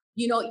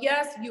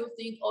 Yes, you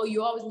think, oh,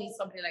 you always need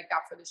somebody like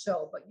that for the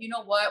show. But you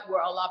know what? We're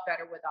a lot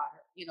better without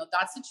her.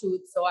 That's the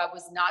truth. So I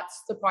was not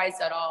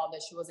surprised at all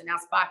that she wasn't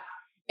asked back.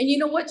 And you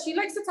know what? She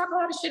likes to talk a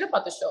lot of shit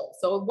about the show.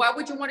 So why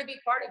would you want to be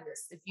part of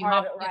this if you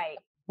have right?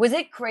 Was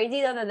it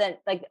crazy though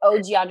that like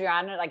OG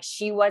Adriana, like,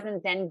 she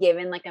wasn't then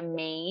given like a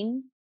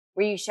main?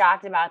 Were you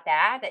shocked about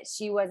that? That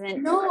she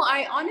wasn't? No,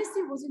 I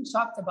honestly wasn't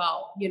shocked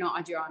about,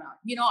 Adriana.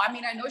 I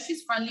mean, I know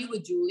she's friendly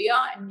with Julia,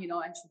 and,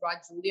 and she brought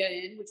Julia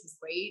in, which was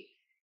great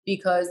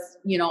because,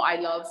 I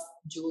love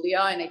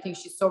Julia and I think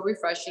she's so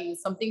refreshing,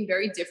 something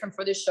very different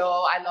for the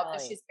show. I love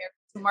that she's married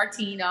to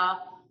Martina.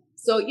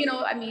 So,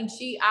 I mean,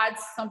 she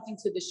adds something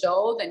to the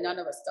show that none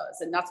of us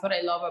does. And that's what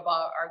I love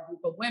about our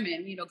group of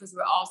women, because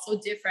we're all so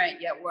different,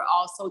 yet we're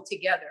all so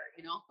together.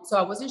 So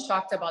I wasn't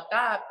shocked about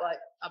that, but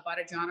about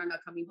Adriana not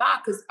coming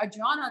back, because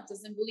Adriana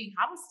doesn't really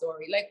have a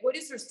story. Like, what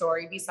is her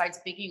story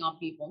besides picking on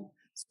people?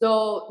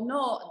 So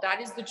no,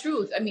 that is the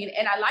truth. I mean,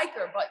 and I like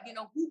her, but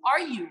who are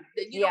you?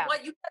 You know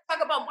what? You can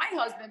talk about my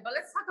husband, but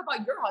let's talk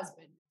about your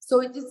husband. So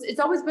it's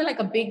always been like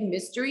a big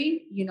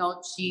mystery.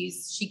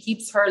 She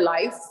keeps her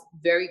life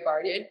very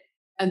guarded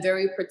and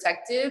very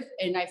protective.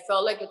 And I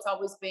felt like it's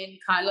always been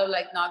kind of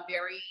like not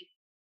very,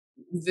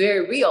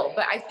 very real.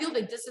 But I feel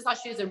that this is how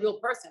she is a real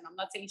person. I'm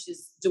not saying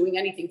she's doing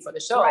anything for the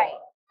show. Right.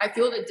 I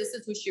feel that this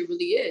is who she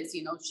really is.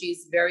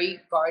 She's very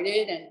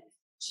guarded and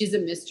she's a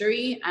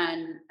mystery.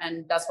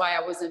 And that's why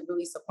I wasn't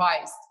really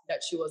surprised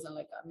that she wasn't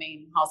like a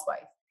main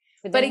housewife.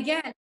 But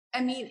again,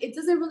 I mean, it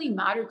doesn't really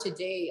matter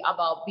today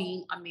about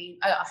being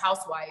a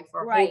housewife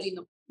or holding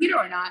a computer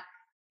or not.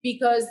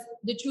 Because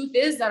the truth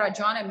is that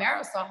Adriana and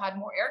Marisol had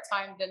more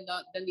airtime than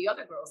the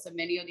other girls, and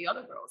many of the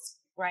other girls.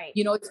 Right.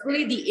 It's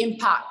really the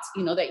impact,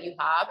 that you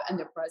have and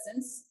the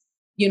presence,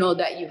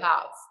 that you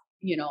have,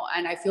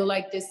 and I feel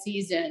like this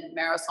season,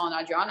 Marisol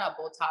and Adriana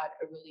both had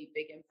a really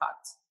big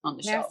impact on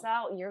the show.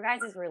 Marisol, your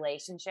guys'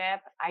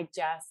 relationship, I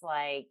just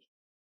like,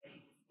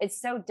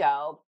 it's so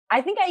dope. I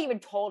think I even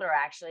told her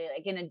actually,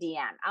 like in a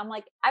DM, I'm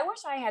like, I wish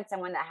I had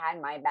someone that had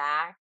my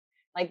back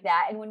like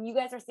that. And when you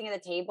guys are sitting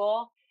at the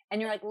table, and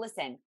you're like,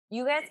 listen,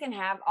 you guys can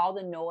have all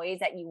the noise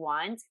that you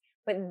want,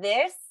 but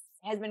this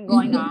has been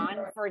going on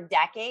for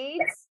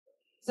decades.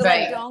 So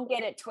like, don't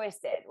get it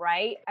twisted,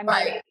 right? I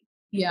mean,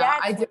 yeah,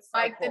 I didn't so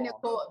like the cool.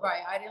 Nicole,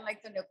 right? I didn't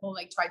like the Nicole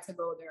like tried to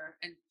go there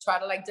and try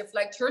to like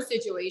deflect her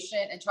situation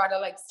and try to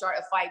like start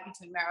a fight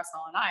between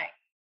Marisol and I,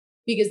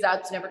 because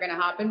that's never gonna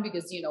happen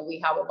because you know we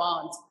have a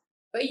bond.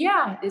 But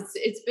yeah,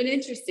 it's been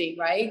interesting,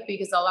 right?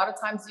 Because a lot of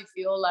times you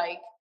feel like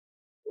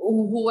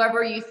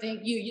whoever you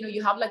think you know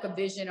you have like a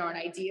vision or an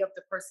idea of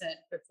the person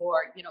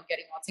before you know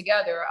getting all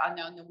together, and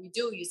then we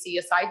do you see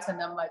a side to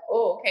them like,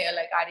 oh okay,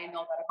 like I didn't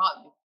know that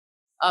about you.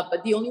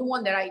 But the only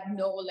one that I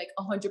know like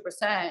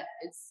 100%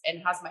 is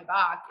and has my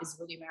back is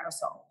really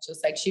Marisol.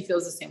 Just like she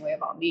feels the same way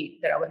about me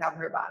that I would have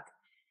her back.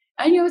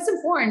 And you know, it's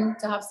important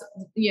to have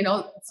you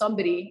know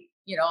somebody,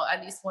 you know,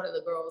 at least one of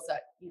the girls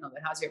that you know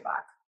that has your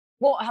back.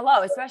 Well,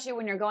 hello, especially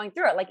when you're going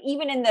through it. Like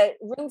even in the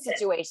room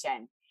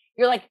situation,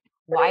 you're like,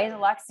 why is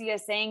Alexia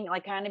saying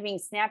like kind of being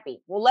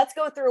snappy? Well, let's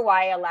go through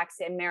why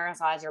Alexia and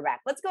Marisol has your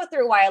back. Let's go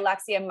through why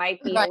Alexia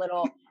might be a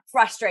little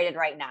frustrated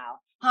right now.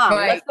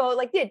 Let's go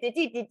like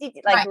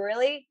like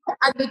really.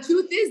 And the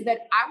truth is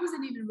that I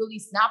wasn't even really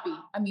snappy.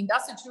 I mean,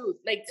 that's the truth.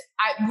 Like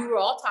we were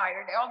all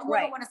tired. All the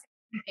women want to say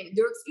anything.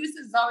 Their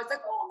excuses is always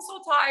like, "Oh, I'm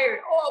so tired.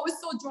 Oh, I was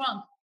so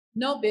drunk."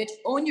 No, bitch,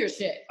 own your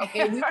shit.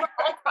 Okay, we were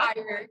all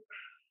tired.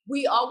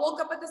 We all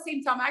woke up at the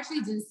same time. I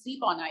actually didn't sleep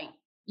all night.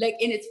 Like,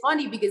 and it's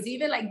funny because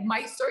even like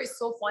my story is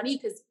so funny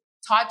because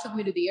Todd took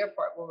me to the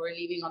airport when we were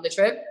leaving on the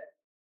trip,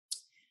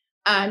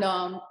 and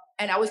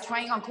I was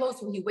trying on clothes.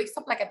 So he wakes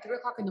up like at 3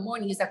 o'clock in the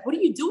morning. He's like, "What are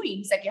you doing?"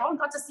 He's like, "You haven't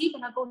got to sleep."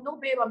 And I go, "No,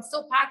 babe, I'm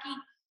still packing.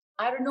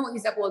 I don't know."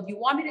 He's like, "Well, do you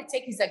want me to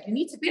take?" He's like, "You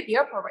need to be at the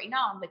airport right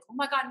now." I'm like, "Oh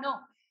my God, no."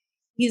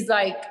 He's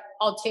like,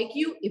 "I'll take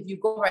you if you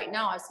go right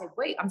now." I said,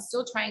 "Wait, I'm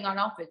still trying on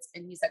outfits."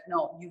 And he's like,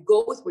 "No, you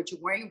go with what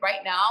you're wearing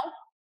right now,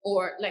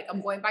 or like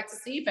I'm going back to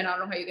sleep and I don't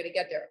know how you're gonna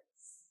get there."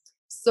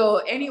 So,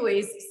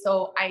 anyways,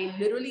 so I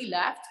literally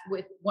left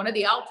with one of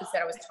the outfits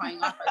that I was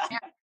trying on for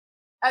camp.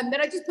 And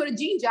then I just put a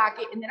jean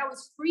jacket, and then I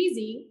was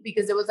freezing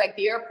because it was like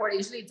the airport. I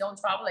usually don't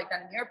travel like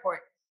that in the airport.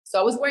 So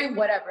I was wearing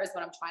whatever is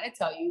what I'm trying to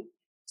tell you.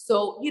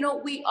 So, you know,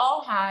 we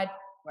all had,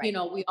 you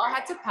know, we all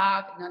had to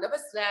pack. None of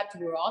us slept.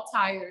 We were all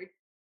tired.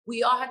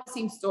 We all had the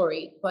same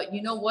story. But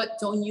you know what?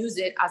 Don't use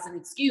it as an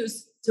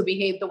excuse to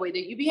behave the way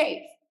that you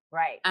behave.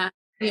 Right. And,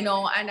 you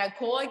know, and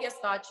Nicole, I guess,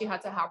 thought she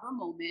had to have her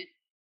moment.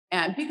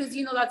 And because,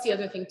 you know, that's the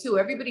other thing too.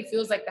 Everybody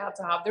feels like they have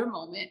to have their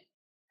moment.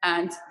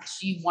 And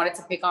she wanted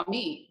to pick on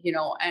me, you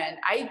know, and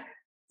I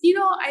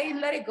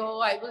let it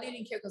go. I really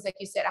didn't care because, like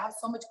you said, I have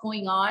so much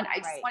going on. I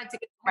just wanted to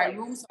get to my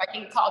room so I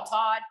can call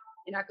Todd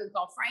and I can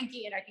call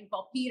Frankie and I can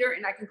call Peter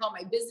and I can call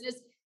my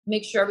business,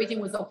 make sure everything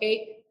was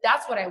okay.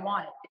 That's what I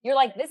wanted. You're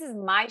like, this is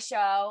my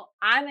show.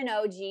 I'm an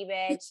OG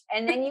bitch.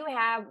 And then you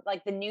have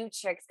like the new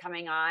chicks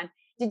coming on.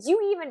 Did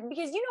you even,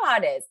 because you know how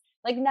it is.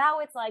 Like now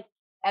it's like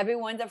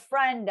everyone's a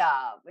friend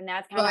of, and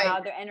that's kind of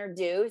how they're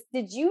introduced.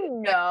 Did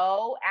you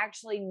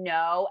actually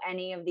know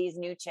any of these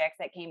new chicks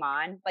that came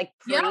on? Like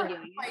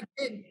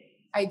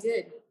I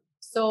did.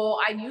 So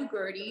I knew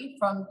Gertie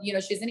from, you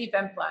know, she's an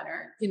event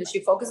planner. You know,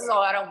 she focuses a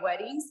lot on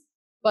weddings,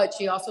 but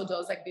she also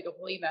does like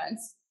beautiful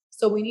events.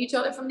 So we knew each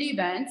other from the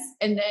events.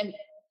 And then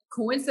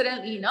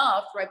coincidentally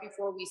enough, right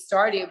before we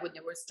started, when they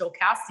were still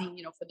casting,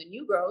 you know, for the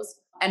new girls,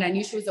 and I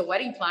knew she was a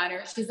wedding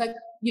planner, she's like,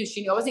 you know,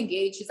 she knew I was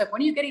engaged. She's like,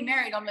 "When are you getting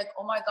married?" I'm like,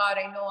 "Oh my God,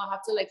 I know I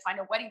have to like find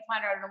a wedding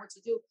planner. I don't know what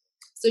to do."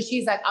 So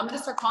she's like, "I'm going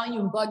to start calling you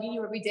and bugging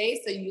you every day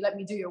so you let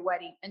me do your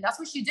wedding." And that's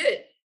what she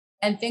did.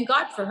 And thank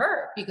God for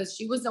her, because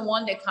she was the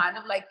one that kind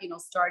of like, you know,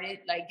 started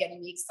like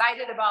getting me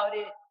excited about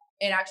it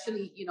and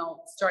actually, you know,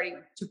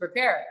 starting to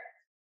prepare.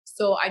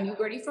 So I knew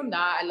Gertie from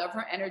that. I love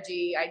her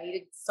energy. I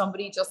needed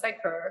somebody just like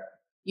her,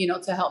 you know,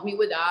 to help me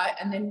with that.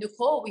 And then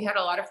Nicole, we had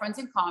a lot of friends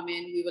in common.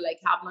 We would like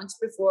have lunch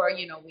before,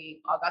 you know,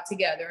 we all got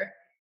together.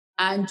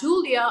 And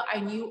Julia, I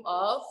knew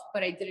of,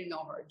 but I didn't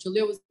know her.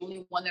 Julia was the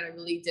only one that I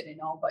really didn't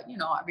know, but you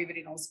know,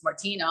 everybody knows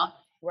Martina.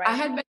 I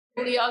had met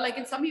Julia like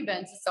in some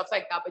events and stuff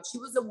like that, but she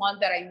was the one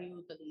that I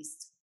knew the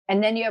least.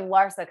 And then you have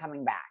Larsa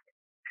coming back.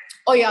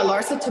 Oh yeah,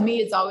 Larsa to me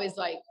is always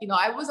like, you know,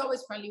 I was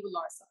always friendly with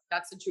Larsa.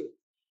 That's the truth.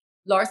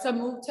 Larsa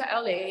moved to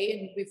LA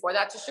and before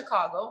that to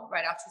Chicago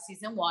right after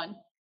season 1.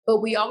 But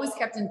we always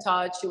kept in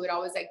touch. She would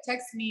always like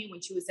text me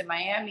when she was in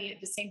Miami.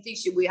 The same thing.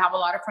 We have a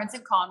lot of friends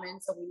in common,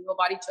 so we knew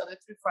about each other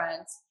through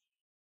friends.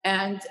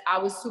 And I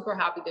was super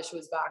happy that she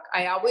was back.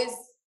 I always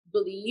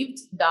believed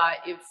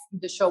that if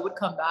the show would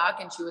come back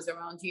and she was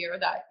around here,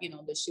 that, you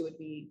know, that she would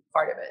be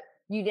part of it.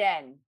 You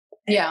did.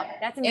 Yeah.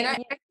 That's amazing. And I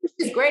think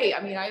she's great.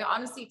 I mean, I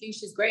honestly think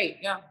she's great.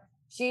 Yeah.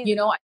 She's, you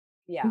know,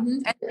 yeah. Mm-hmm.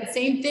 And the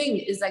same thing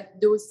is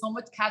like, there was so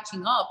much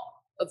catching up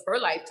of her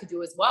life to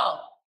do as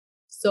well.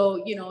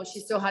 So, you know, she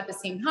still had the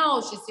same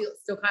house. She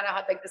still kind of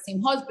had like the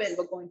same husband,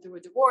 but going through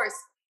a divorce.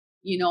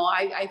 You know,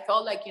 I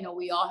felt like, you know,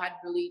 we all had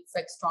really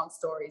like strong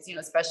stories, you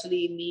know,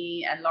 especially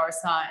me and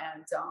Larsa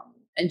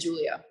and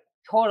Julia.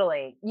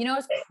 Totally. You know,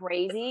 it's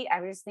crazy. I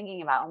was just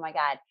thinking about, oh my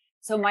God.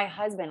 So my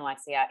husband,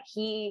 Alexia,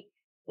 he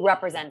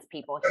represents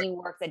people. He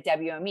works at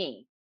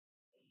WME.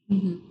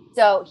 Mm-hmm.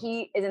 So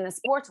he is in the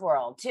sports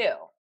world too.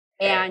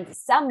 And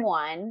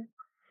someone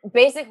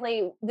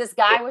basically this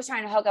guy was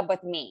trying to hook up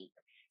with me.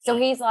 So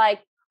he's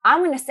like, I'm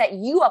going to set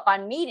you up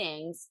on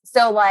meetings.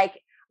 So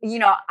like, you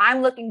know,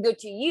 I'm looking good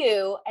to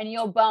you and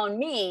you'll bone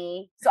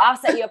me. So I'll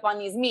set you up on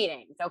these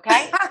meetings.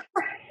 Okay.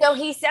 So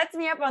he sets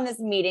me up on this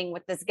meeting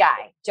with this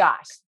guy,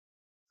 Josh.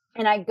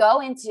 And I go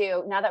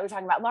into, now that we're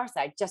talking about Larsa,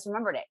 I just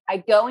remembered it. I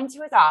go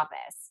into his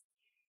office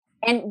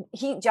and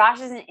Josh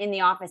isn't in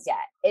the office yet.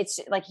 It's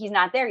like, he's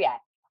not there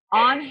yet.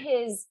 On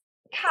his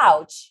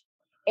couch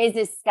is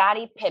this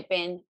Scottie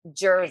Pippen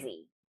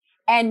jersey.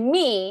 And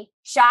me,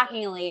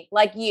 shockingly,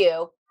 like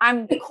you,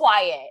 I'm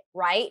quiet,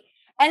 right?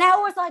 And I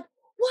was like,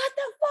 what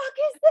the fuck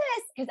is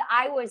this? Because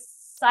I was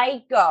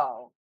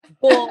psycho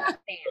Bulls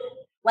fan,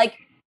 like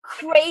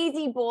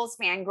crazy Bulls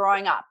fan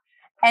growing up.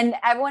 And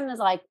everyone was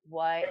like,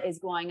 what is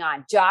going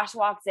on? Josh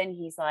walks in.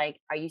 He's like,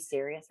 are you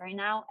serious right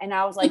now? And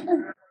I was like,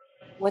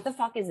 what the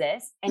fuck is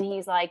this? And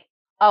he's like,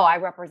 oh, I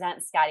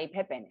represent Scottie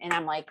Pippen. And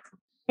I'm like,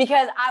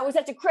 because I was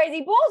such a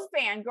crazy Bulls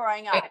fan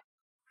growing up.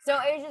 So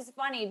it was just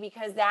funny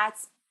because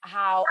that's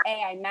how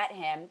I met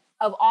him.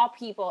 Of all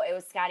people, it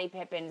was Scottie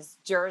Pippen's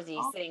jersey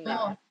sitting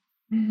there.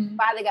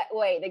 By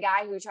the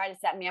guy who tried to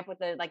set me up with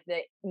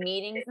the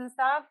meetings and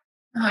stuff.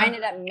 I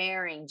ended up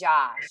marrying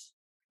Josh,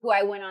 who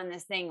I went on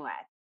this thing with.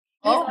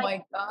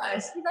 My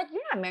gosh. He's like,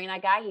 you're not marrying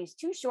that guy. He's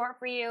too short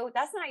for you.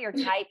 That's not your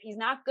type. He's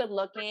not good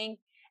looking.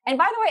 And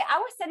by the way, I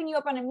was setting you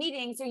up on a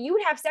meeting so you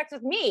would have sex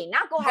with me,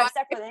 not go have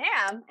sex with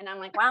him. And I'm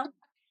like, well,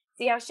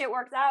 see how shit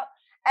works out?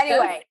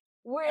 Anyway,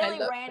 really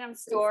random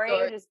story.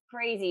 It is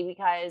crazy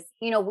because,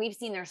 you know, we've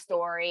seen their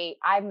story.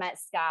 I've met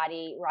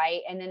Scottie,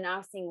 right? And then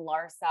now seeing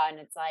Larsa, and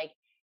it's like,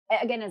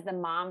 again, as the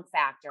mom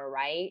factor,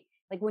 right?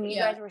 Like when you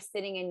guys were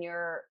sitting in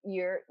your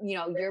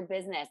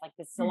business, like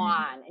the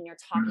salon, and you're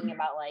talking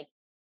about like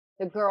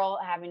the girl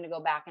having to go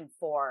back and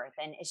forth.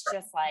 And it's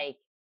just like,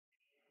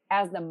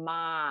 as the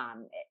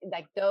mom,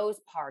 like those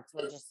parts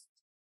were just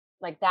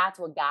like, that's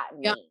what got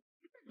me.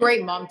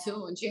 Great mom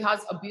too. And she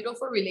has a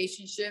beautiful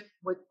relationship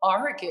with all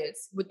her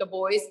kids, with the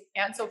boys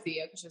and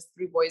Sophia, because she has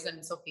 3 boys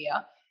and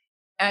Sophia.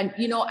 And,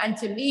 you know, and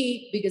to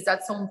me, because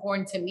that's so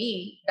important to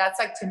me, that's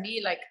like, to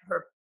me, like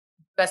her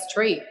best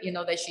trait, you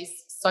know, that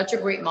she's such a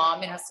great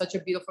mom and has such a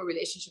beautiful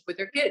relationship with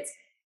her kids.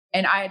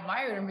 And I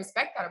admire and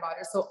respect that about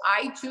her. So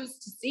I choose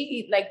to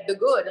see like the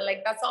good, and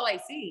like, that's all I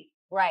see.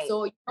 Right.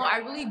 So, you know, I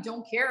really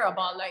don't care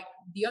about like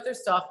the other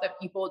stuff that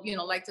people, you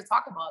know, like to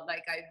talk about.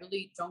 Like, I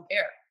really don't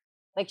care.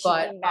 Like she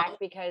came back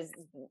because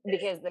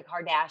the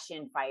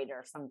Kardashian fight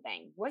or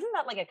something. Wasn't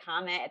that like a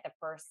comment at the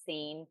first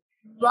scene?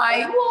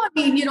 Right. Well, I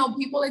mean, you know,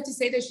 people like to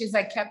say that she's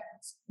like kept,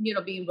 you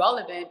know, being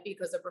relevant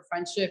because of her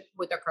friendship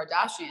with the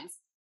Kardashians.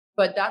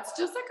 But that's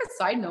just like a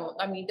side note.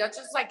 I mean, that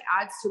just like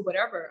adds to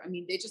whatever. I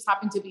mean, they just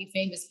happen to be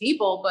famous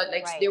people, but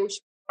like they were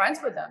friends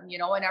with them, you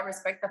know, and I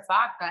respect the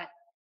fact that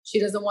she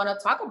doesn't want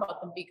to talk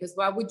about them, because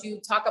why would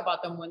you talk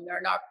about them when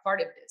they're not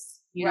part of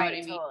this? You know what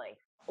I mean? Totally.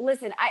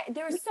 Listen,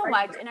 there's so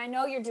much, and I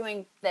know you're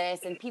doing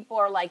this, and people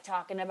are like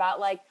talking about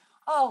like,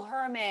 oh,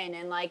 Herman,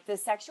 and like the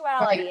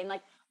sexuality, and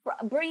like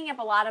bringing up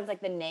a lot of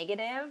like the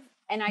negative.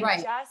 And I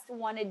just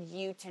wanted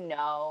you to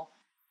know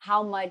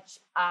how much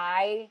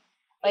I,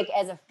 like,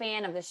 as a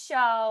fan of the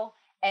show,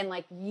 and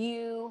like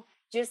you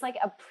just like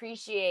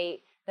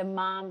appreciate the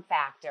mom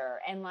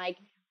factor, and like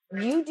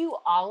you do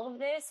all of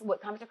this,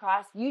 what comes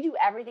across, you do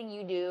everything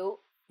you do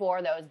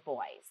for those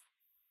boys.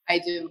 I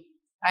do.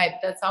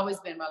 That's always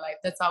been my life.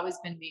 That's always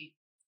been me.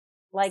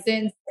 Like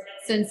since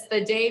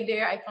the day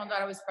there I found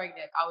out I was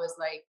pregnant, I was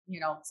like, you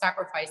know,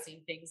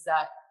 sacrificing things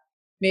that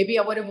maybe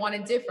I would have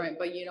wanted different,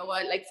 but you know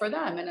what, like for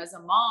them. And as a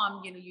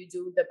mom, you know, you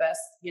do the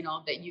best, you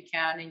know, that you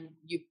can, and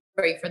you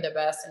pray for the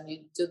best, and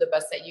you do the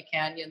best that you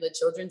can. You know, the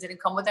children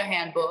didn't come with a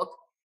handbook.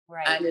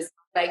 Right. And it's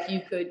like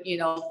you could, you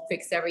know,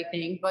 fix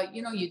everything, but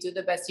you know, you do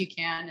the best you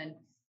can, and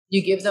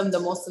you give them the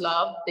most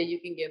love that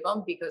you can give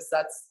them, because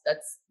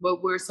that's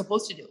what we're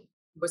supposed to do.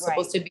 We're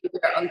supposed to be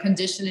there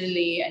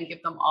unconditionally and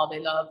give them all the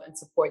love and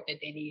support that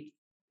they need.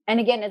 And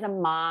again, as a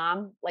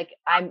mom, like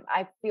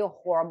I feel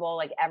horrible,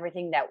 like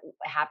everything that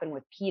happened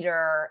with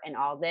Peter and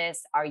all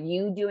this. Are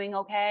you doing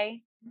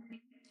okay?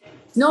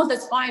 No,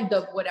 that's fine.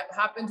 What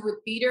happened with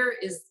Peter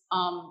is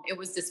it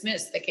was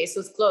dismissed. The case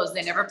was closed.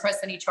 They never pressed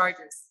any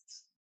charges.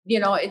 You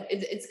know,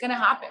 it's gonna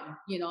happen.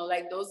 You know,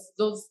 like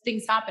those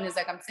things happen. Is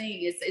like I'm saying,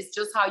 it's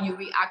just how you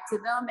react to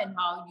them and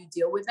how you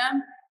deal with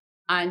them.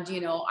 And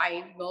you know,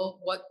 I know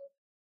what,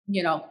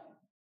 you know,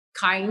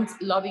 kind,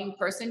 loving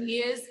person he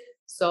is.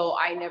 So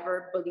I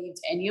never believed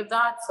any of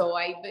that. So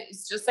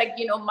it's just like,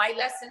 you know, my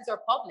lessons are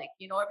public.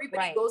 You know,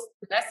 everybody goes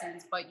through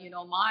lessons, but you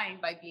know, mine,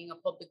 by being a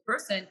public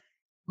person,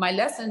 my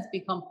lessons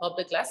become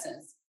public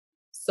lessons.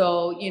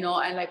 So, you know,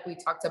 and like we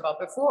talked about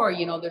before,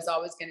 you know, there's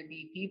always going to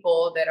be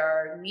people that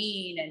are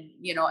mean and,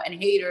 you know, and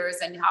haters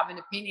and have an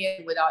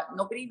opinion without,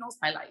 nobody knows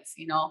my life,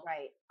 you know.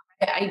 Right.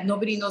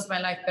 Nobody knows my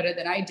life better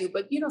than I do,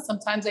 but you know,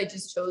 sometimes I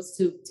just chose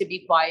to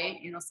be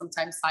quiet. You know,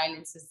 sometimes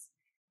silence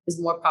is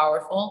more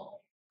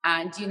powerful,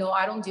 and you know,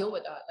 I don't deal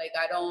with that. Like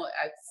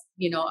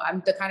you know,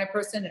 I'm the kind of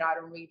person that I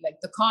don't read like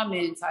the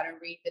comments, I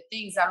don't read the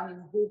things, I don't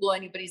even Google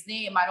anybody's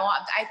name. I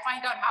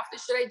find out half the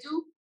shit I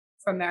do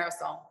from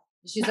Marisol.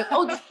 She's like,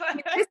 oh,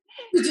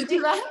 did you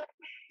do that?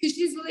 Because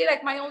she's really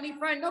like my only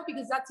friend. No,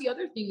 because that's the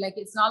other thing. Like,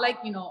 it's not like,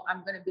 I'm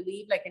going to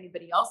believe like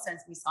anybody else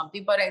sends me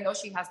something, but I know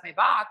she has my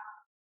back.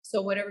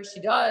 So whatever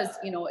she does,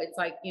 it's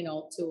like,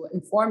 to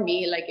inform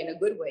me like in a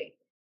good way.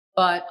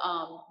 But,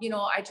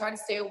 I try to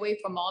stay away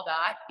from all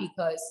that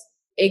because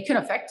it can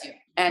affect you.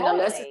 And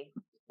unless it's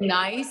Totally.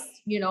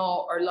 nice,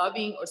 or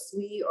loving or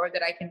sweet, or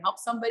that I can help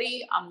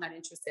somebody, I'm not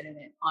interested in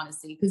it,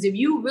 honestly. Because if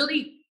you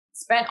really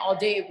spend all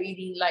day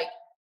reading like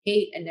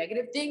hate and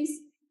negative things,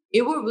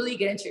 it will really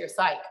get into your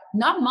psyche.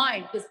 Not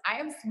mine, because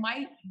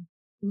my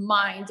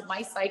mind,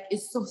 my psyche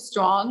is so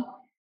strong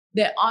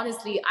that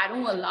honestly, I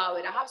don't allow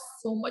it. I have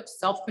so much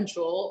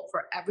self-control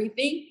for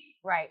everything.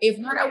 Right. If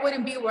not, I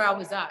wouldn't be where I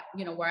was at,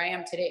 where I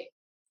am today.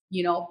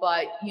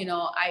 But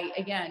I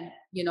again,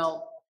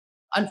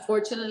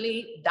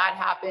 unfortunately that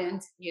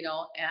happened,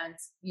 and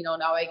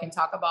now I can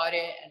talk about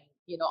it.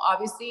 And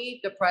obviously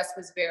the press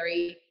was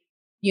very,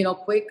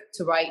 quick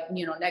to write,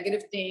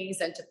 negative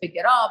things and to pick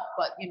it up.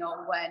 But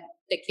when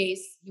the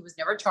case, he was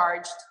never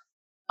charged,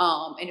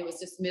 and it was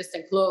dismissed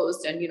and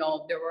closed. And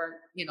there were,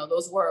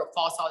 those were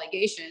false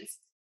allegations,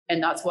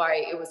 and that's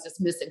why it was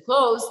dismissed and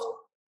closed.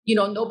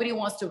 Nobody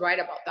wants to write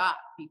about that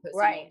because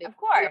Right. they Of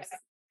course.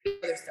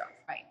 other stuff,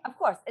 right? Of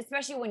course,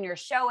 especially when your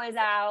show is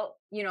out,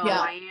 Yeah.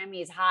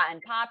 Miami's hot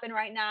and popping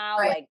right now.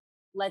 Right. Like,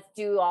 let's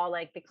do all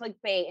like the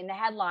clickbait and the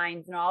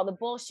headlines and all the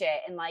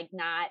bullshit and like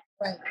not,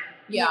 Right.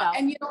 Yeah.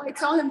 And I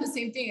tell him the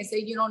same thing. I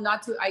say,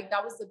 not to,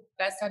 that was the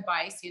best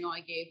advice,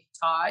 I gave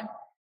Todd,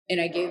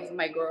 and I gave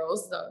my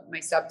girls, my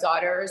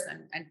stepdaughters,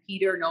 and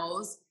Peter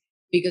knows,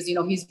 because,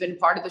 he's been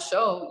part of the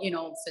show,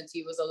 since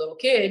he was a little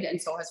kid.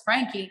 And so has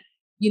Frankie,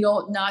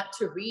 not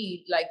to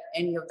read like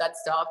any of that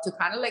stuff, to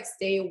kind of like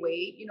stay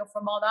away,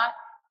 from all that.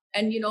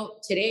 And,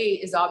 today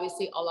is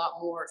obviously a lot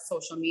more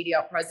social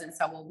media presence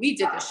than when we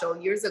did the show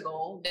years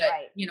ago that,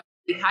 Right.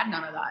 we had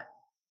none of that.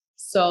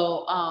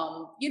 So,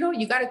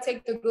 you got to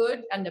take the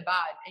good and the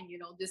bad. And,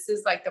 this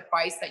is like the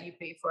price that you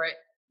pay for it.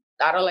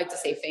 I don't like to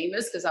say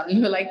famous because I don't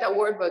even like that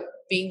word, but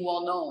being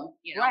well known,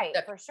 Right,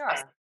 for sure.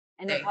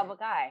 In the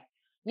public eye.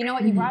 You know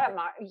what? You brought up,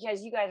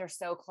 because you guys are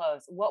so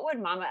close. What would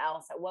Mama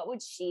Elsa, what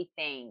would she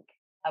think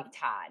of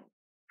Todd?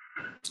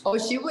 Oh,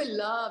 she would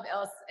love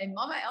Elsa. And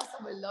Mama Elsa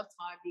would love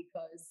Todd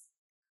because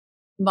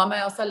Mama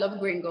Elsa loved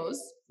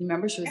gringos.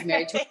 Remember, she was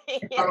married to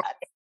Yes.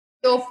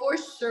 So for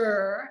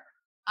sure.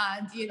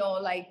 And,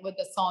 like with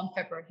the salt and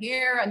pepper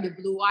hair and the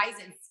blue eyes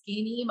and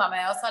skinny. Mama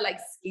Elsa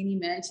liked skinny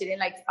men. She didn't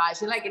like fat.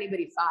 She didn't like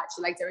anybody fat.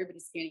 She liked everybody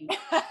skinny.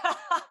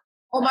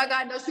 Oh my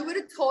God, no, she would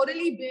have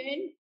totally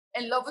been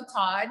in love with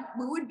Todd.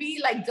 We would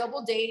be like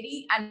double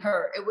dating and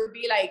her. It would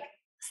be like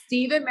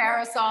Steve and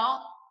Marisol,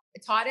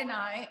 Todd and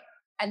I,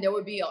 and there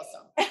would be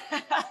Elsa.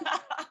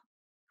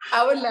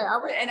 I would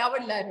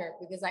let her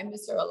because I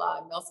miss her a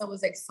lot. Elsa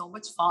was like so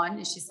much fun,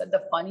 and she said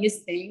the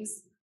funniest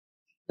things.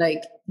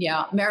 Like,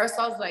 yeah,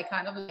 Marisol's like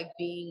kind of like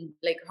being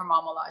like her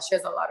mom a lot. She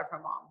has a lot of her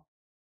mom.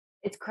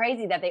 It's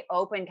crazy that they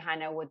open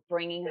kind of with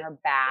bringing her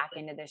back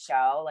into the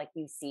show. Like,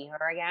 you see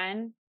her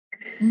again.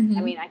 Mm-hmm.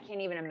 I mean, I can't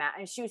even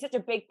imagine. She was such a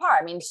big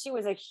part. I mean, she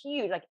was a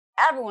huge, like,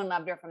 everyone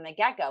loved her from the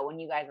get-go when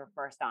you guys were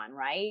first on,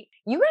 right?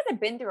 You guys have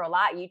been through a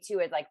lot, you two,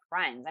 as like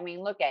friends. I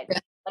mean, look at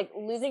like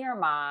losing her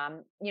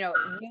mom, you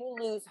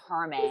lose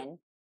Herman,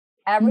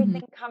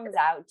 everything comes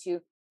out to,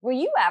 were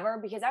you ever,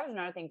 because that was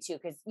another thing too,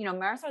 because,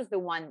 Marisol's the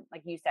one,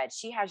 like you said,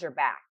 she has your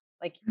back.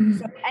 Like,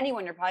 so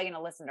anyone, you're probably going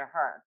to listen to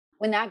her.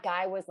 When that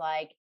guy was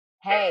like,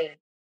 hey,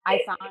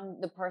 I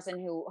found the person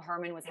who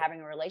Herman was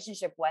having a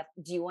relationship with.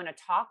 Do you want to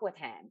talk with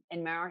him?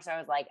 And Marisol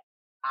was like,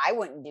 I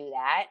wouldn't do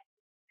that.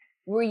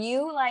 Were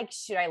you like,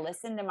 should I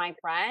listen to my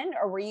friend?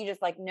 Or were you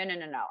just like, no,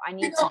 I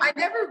need to. I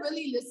never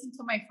really listened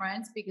to my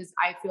friends because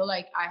I feel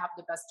like I have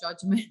the best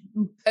judgment,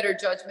 better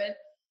judgment.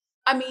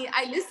 I mean,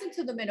 I listen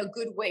to them in a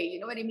good way. You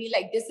know what I mean?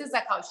 Like, this is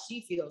like how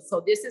she feels.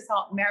 So this is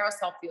how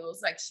Marisol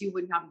feels. Like, she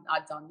wouldn't have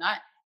not done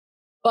that.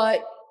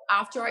 But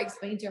after I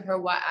explained to her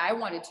why I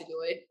wanted to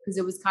do it, because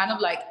it was kind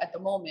of like at the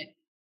moment,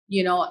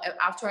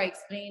 after I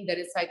explained that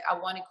it's like, I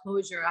wanted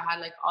closure. I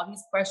had like all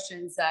these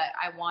questions that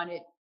I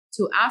wanted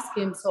to ask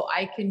him so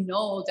I can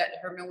know that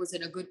Herman was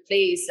in a good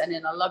place and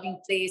in a loving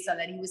place and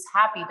that he was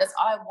happy. That's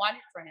all I wanted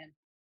for him.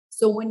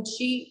 So when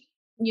she,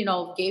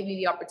 gave me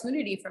the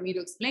opportunity for me to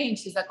explain,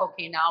 she's like,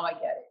 okay, now I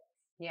get it.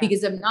 Yeah.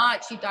 Because if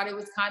not, she thought it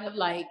was kind of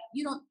like,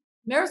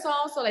 Marisol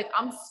also like,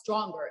 I'm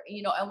stronger,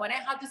 and when I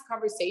had this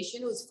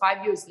conversation, it was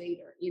 5 years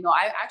later.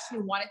 I actually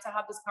wanted to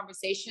have this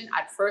conversation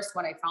at first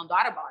when I found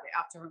out about it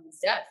after Herman's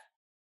death.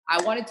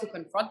 I wanted to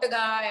confront the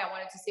guy. I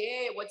wanted to say,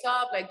 hey, what's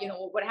up? Like,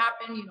 what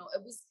happened?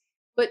 It was,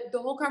 but the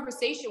whole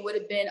conversation would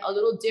have been a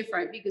little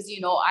different because,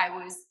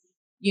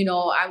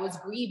 I was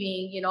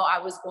grieving, I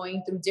was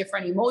going through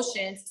different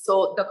emotions.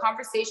 So the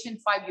conversation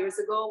 5 years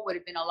ago would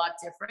have been a lot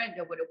different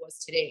than what it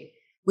was today,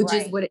 which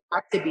is what it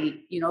had to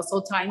be,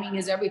 so timing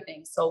is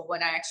everything. So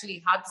when I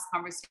actually had this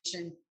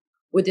conversation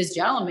with this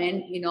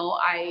gentleman,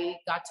 I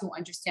got to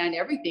understand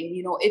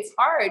everything. It's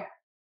hard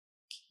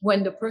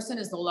when the person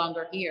is no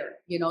longer here,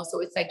 so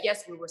it's like,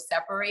 yes, we were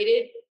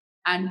separated,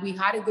 and we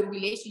had a good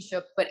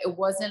relationship, but it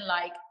wasn't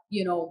like,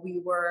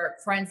 we were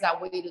friends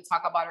that way to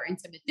talk about our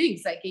intimate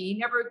things. Like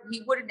he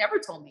would have never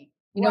told me,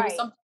 it was Right.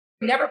 something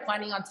never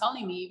planning on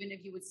telling me, even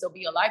if he would still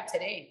be alive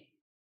today.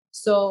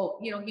 So,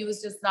 he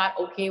was just not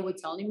okay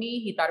with telling me.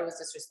 He thought it was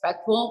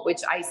disrespectful,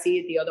 which I see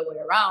it the other way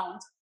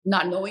around.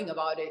 Not knowing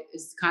about it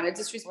is kind of Right.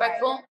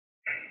 disrespectful.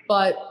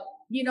 But,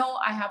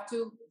 I have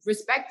to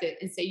respect it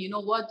and say, you know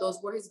what,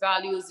 those were his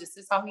values. This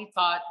is how he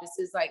thought. This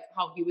is like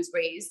how he was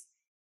raised.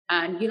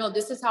 And,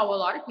 this is how a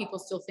lot of people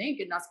still think.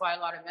 And that's why a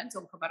lot of men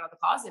don't come out of the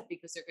closet,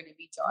 because they're going to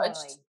be judged.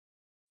 Totally.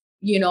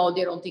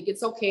 They don't think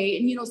it's okay.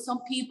 And, some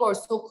people are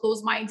so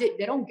close minded,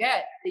 they don't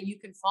get that you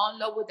can fall in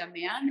love with a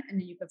man and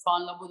then you can fall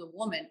in love with a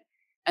woman.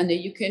 And then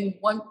you can,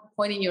 one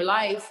point in your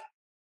life,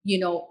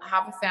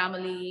 have a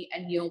family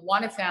and,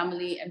 want a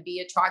family and be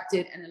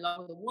attracted and in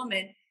love with a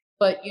woman.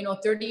 But,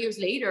 30 years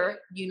later,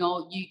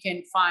 you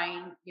can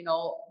find,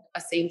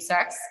 a same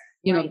sex,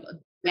 Right. a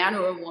man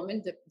or a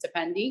woman,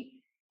 depending,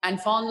 and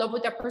fall in love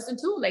with that person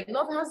too. Like,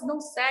 love has no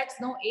sex,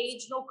 no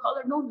age, no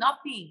color, no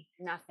nothing,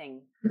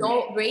 Nothing.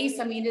 no race.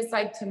 I mean, it's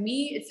like, to me,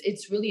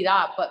 it's really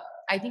that. But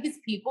I think it's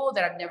people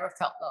that have never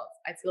felt love.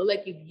 I feel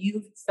like if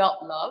you've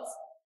felt love,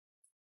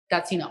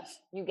 that's enough.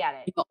 You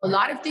get it. A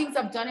lot of things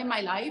I've done in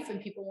my life,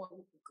 and people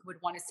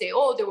would want to say,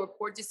 oh, there were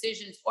poor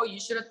decisions, or you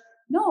should have.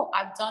 No,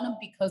 I've done them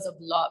because of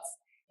love.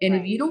 And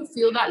if Right. you don't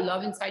feel that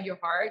love inside your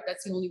heart,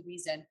 that's the only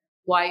reason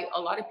why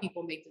a lot of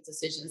people make the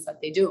decisions that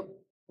they do.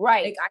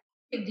 Right.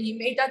 Like, he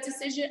made that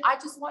decision. I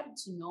just wanted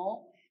to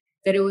know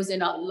that it was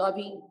in a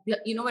loving,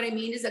 you know what I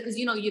mean? Is that because,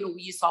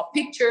 you saw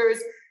pictures,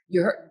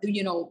 you heard,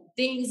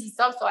 things and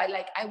stuff. So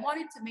I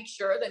wanted to make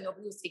sure that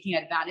nobody was taking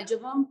advantage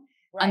of him,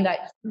 and Right.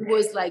 that he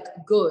was like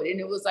good, and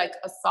it was like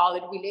a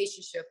solid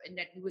relationship, and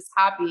that he was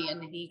happy,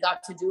 and he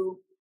got to do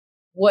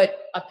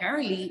what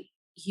apparently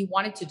he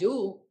wanted to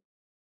do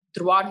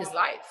throughout his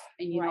life.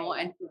 And,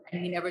 Right.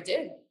 and he never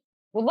did.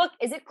 Well, look,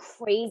 is it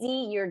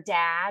crazy? Your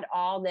dad,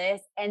 all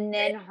this, and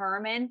then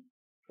Herman.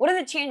 What are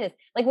the chances?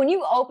 Like when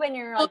you open,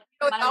 you're Well, like,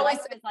 it's my always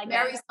life said, is like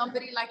marry this.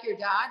 somebody like your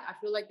dad. I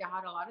feel like they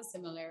had a lot of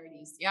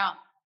similarities. Yeah.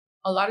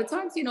 A lot of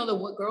times,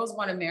 the girls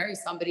want to marry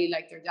somebody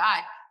like their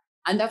dad.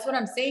 And that's what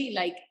I'm saying.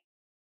 Like,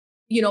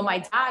 my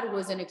dad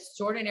was an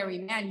extraordinary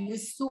man. He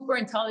was super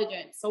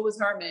intelligent. So was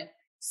Herman.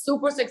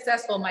 Super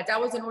successful. My dad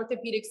was an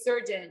orthopedic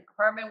surgeon.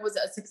 Herman was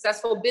a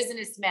successful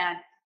businessman.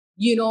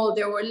 They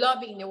were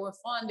loving, they were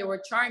fun, they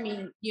were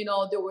charming, they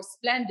were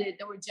splendid,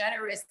 they were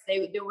generous.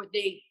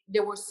 They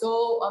were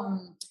so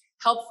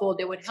helpful.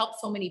 They would help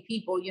so many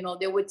people.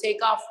 They would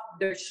take off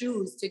their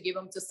shoes to give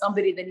them to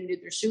somebody that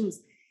needed their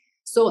shoes.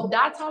 So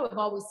that's how I've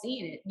always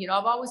seen it.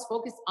 I've always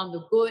focused on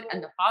the good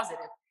and the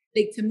positive.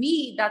 Like, to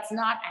me, that's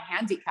not a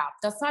handicap.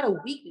 That's not a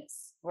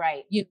weakness.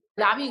 Right.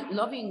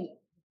 Loving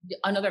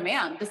another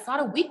man, that's not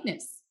a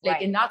weakness. Like,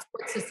 Right. and that's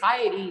what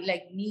society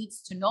like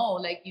needs to know.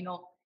 Like,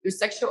 your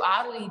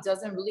sexuality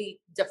doesn't really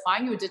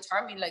define you,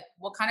 determine like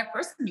what kind of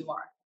person you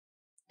are.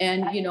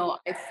 And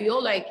I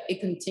feel like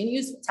it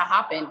continues to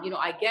happen.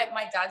 I get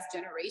my dad's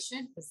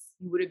generation, because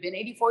he would have been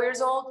 84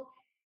 years old.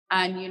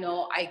 And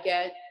I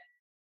get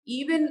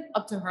even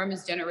up to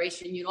Herman's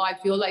generation. I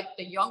feel like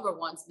the younger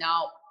ones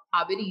now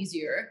have it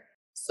easier.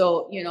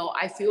 So,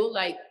 I feel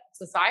like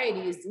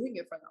society is doing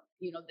it for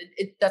them.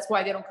 That's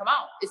why they don't come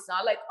out. It's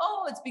not like,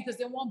 oh, it's because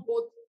they want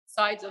both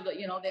sides of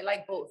they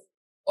like both.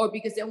 Or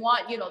because they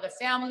want, the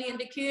family and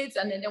the kids,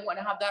 and then they want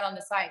to have that on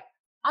the side.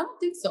 I don't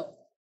think so.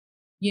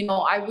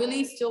 I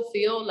really still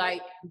feel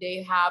like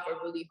they have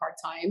a really hard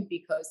time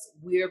because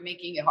we're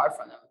making it hard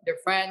for them. Their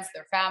friends,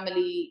 their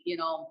family,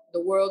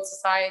 the world,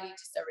 society,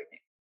 just everything.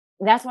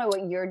 That's why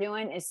what you're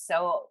doing is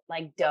so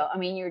like dope. I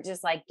mean, you're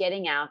just like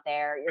getting out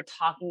there, you're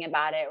talking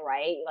about it,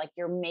 right? Like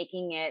you're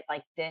making it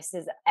like this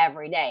is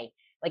every day.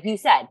 Like you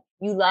said,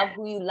 you love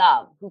who you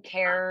love. Who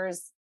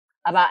cares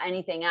about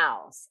anything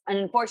else? And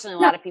unfortunately, a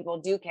Yeah. lot of people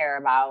do care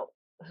about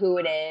who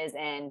it is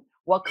and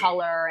what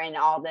color and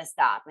all this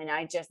stuff. And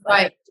I just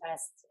like Right.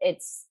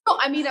 it's No,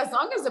 I mean, as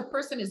long as the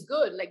person is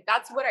good, like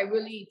that's what I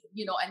really,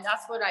 and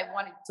that's what I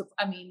wanted to.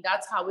 I mean,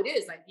 that's how it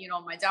is. Like,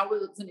 my dad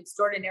was an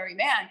extraordinary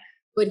man,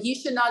 but he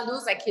should not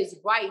lose like his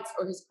rights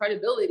or his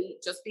credibility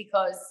just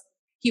because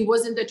he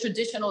wasn't the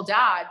traditional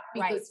dad,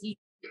 right. because he,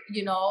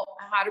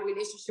 had a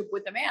relationship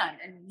with a man,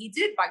 and he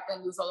did back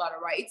then lose a lot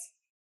of rights.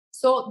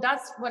 So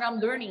that's what I'm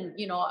learning.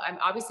 I'm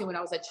obviously, when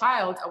I was a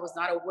child, I was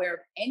not aware of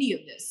any of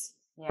this,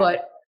 Yeah.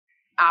 but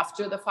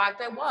after the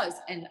fact I was,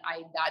 and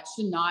that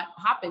should not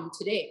happen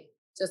today.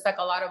 Just like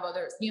a lot of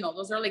others,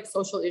 those are like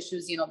social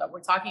issues, that we're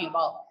talking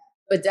about,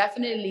 but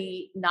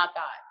definitely not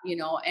that,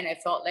 and I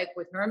felt like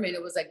with Herman,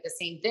 it was like the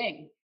same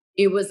thing.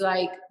 It was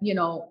like,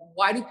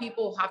 why do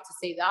people have to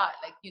say that?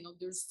 Like,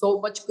 there's so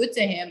much good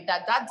to him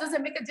that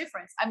doesn't make a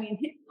difference. I mean,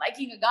 him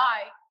liking a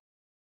guy,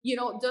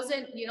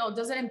 doesn't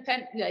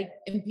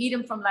impede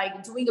him from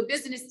like doing a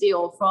business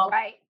deal, from,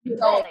 Right. you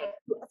know, Totally.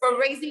 for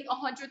raising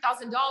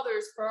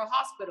 $100,000 for a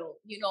hospital,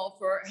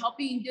 for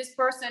helping this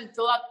person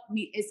fill out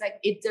me. It's like,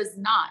 it does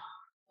not,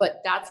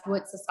 but that's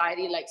what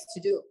society likes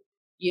to do,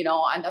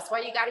 and that's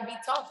why you got to be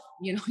tough.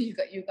 You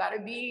got to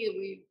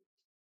be,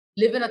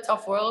 live in a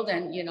tough world,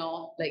 and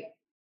like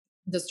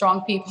the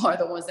strong people are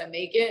the ones that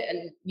make it,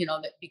 and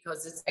that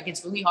because it's like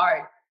it's really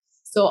hard.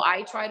 So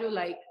I try to,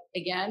 like,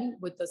 again,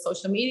 with the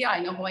social media, I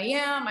know who I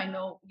am, I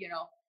know,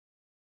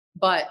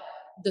 but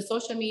the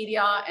social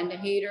media and the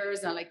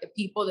haters and like the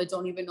people that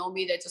don't even know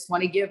me, that just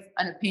want to give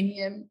an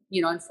opinion,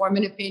 inform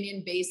an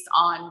opinion based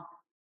on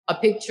a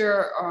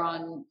picture or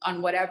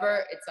on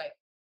whatever, it's like,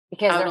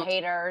 because I they're don't.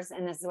 haters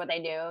and this is what they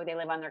do. They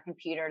live on their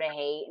computer to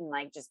hate and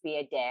like just be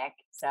a dick.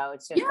 So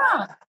it's just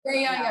Yeah, like,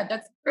 yeah.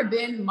 That's never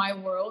been my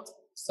world.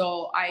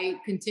 So I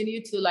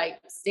continue to like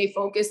stay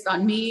focused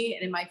on me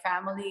and my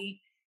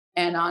family,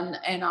 and on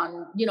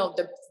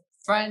the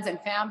friends and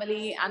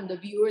family and the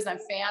viewers and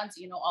fans.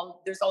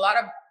 There's a lot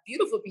of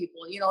beautiful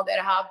people, that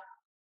have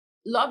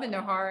love in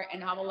their heart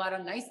and have a lot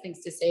of nice things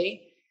to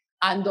say,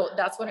 and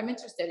that's what I'm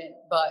interested in.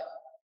 But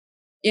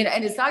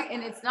and it's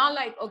not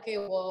like, okay,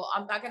 well,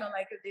 I'm not gonna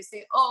like if they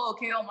say, oh,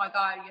 okay, oh my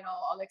God,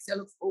 Alexia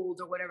looks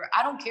old or whatever.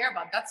 I don't care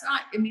about that's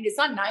not. I mean, it's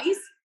not nice,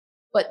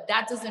 but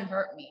that doesn't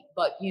hurt me.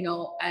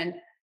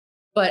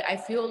 But I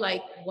feel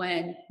like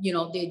when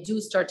they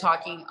do start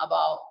talking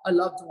about a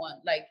loved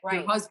one, like your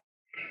right. husband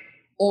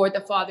or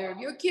the father of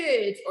your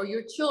kids or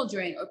your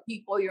children or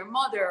people, your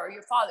mother or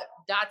your father,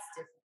 that's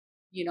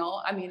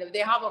different. I mean, if they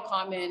have a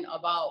comment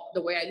about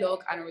the way I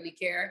look, I don't really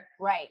care.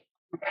 Right.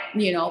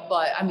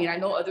 But I mean, I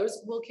know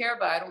others will care,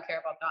 but I don't care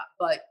about that.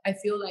 But I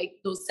feel like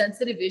those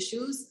sensitive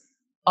issues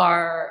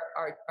are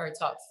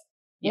tough.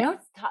 You Yeah.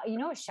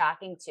 know, what's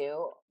shocking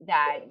too?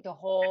 That the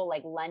whole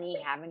like Lenny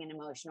having an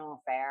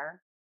emotional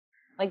affair,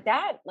 like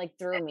that, like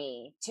threw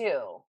me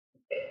too.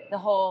 The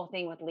whole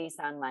thing with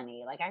Lisa and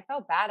Lenny, like I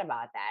felt bad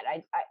about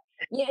that.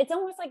 Yeah, it's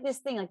almost like this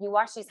thing, like you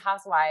watch these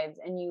housewives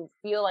and you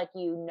feel like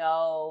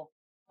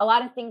a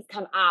lot of things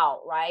come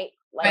out, right?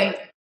 Like,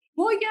 Right.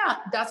 Well, yeah,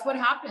 that's what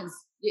happens.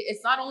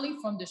 It's not only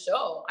from the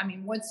show. I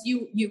mean, once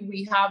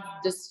we have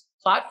this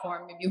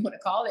platform, if you want to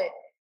call it,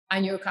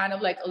 and you're kind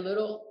of like a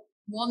little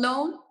well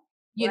known,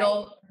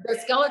 right, the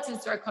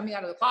skeletons start coming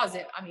out of the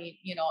closet. I mean,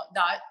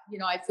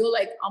 I feel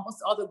like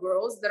almost all the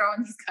girls that are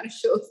on these kind of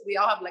shows, we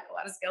all have like a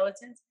lot of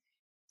skeletons.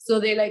 So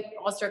they like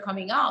all start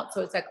coming out.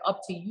 So it's like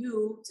up to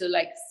you to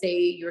like say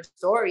your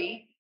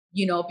story,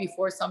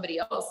 before somebody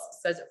else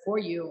says it for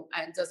you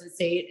and doesn't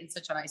say it in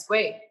such a nice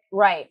way.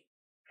 right.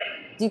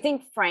 Do you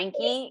think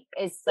Frankie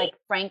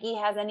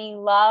has any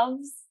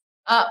loves?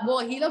 Well,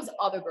 he loves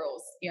other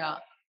girls. Yeah.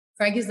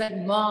 Frankie's like,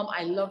 Mom,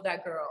 I love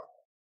that girl.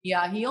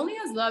 Yeah, he only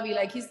has love.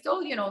 He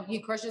still, he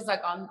crushes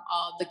like on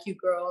the cute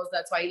girls.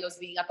 That's why he loves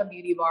being at the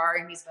beauty bar,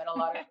 and he's met a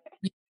lot of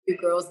cute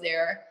girls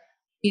there.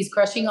 He's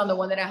crushing on the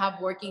one that I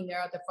have working there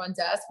at the front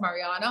desk,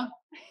 Mariana.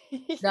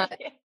 That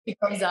she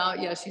comes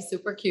out. Yeah, she's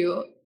super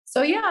cute.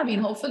 So yeah, I mean,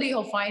 hopefully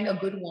he'll find a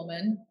good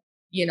woman,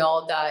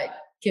 that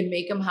can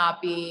make him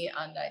happy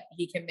and that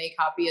he can make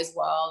happy as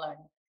well. And,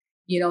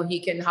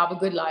 he can have a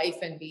good life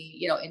and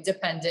be,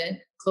 independent,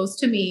 close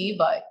to me.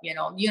 But,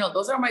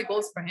 those are my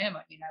goals for him.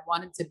 I mean, I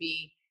want him to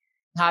be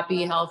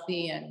happy,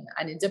 healthy, and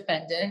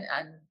independent.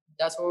 And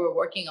that's what we're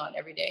working on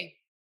every day.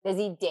 Does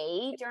he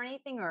date or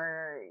anything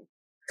or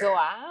go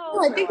out?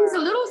 No, I think he's a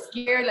little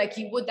scared. Like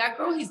he would that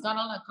girl, he's gone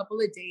on a couple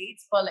of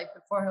dates, but like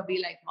before he'll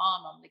be like,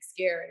 Mom, I'm like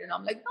scared. And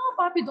I'm like, no,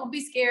 Papi, don't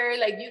be scared.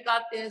 Like you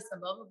got this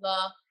and blah, blah,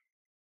 blah.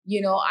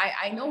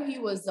 I know he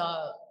was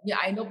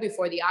I know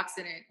before the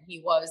accident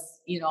he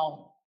was,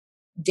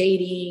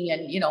 dating,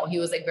 and he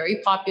was like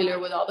very popular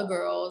with all the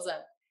girls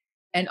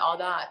and all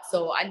that.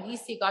 So at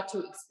least he got to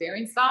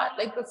experience that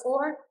like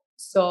before.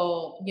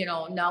 So,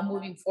 now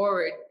moving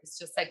forward, it's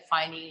just like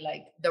finding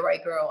like the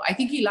right girl. I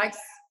think he likes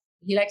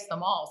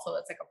them all. So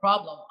that's like a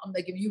problem. I'm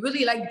like, if you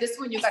really like this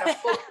one, you gotta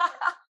focus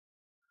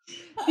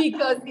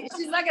because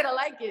she's not gonna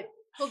like it.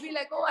 He'll be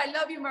like, oh, I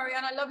love you,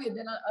 Mariana, I love you.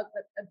 Then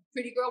a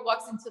pretty girl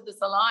walks into the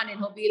salon and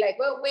he'll be like,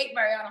 well, wait,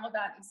 Mariana, hold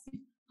on.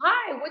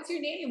 Hi, what's your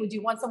name? Would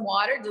you want some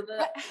water?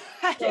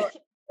 So,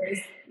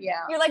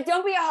 yeah. You're like,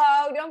 don't be a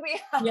hoe, don't be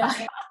a hoe.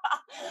 Yeah.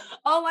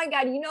 Oh my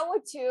God. You know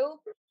what too?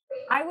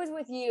 I was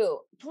with you.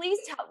 Please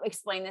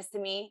explain this to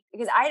me,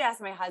 because I had asked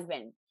my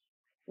husband,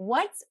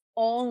 what's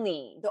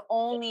the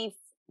only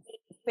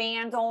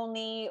fans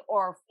only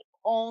or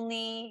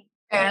only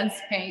Fans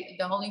page,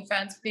 the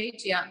OnlyFans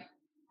page. Yeah.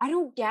 I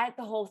don't get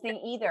the whole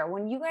thing either.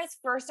 When you guys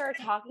first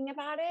started talking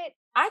about it,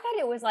 I thought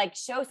it was like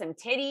show some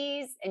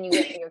titties and you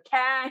get your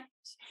cash.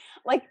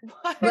 Like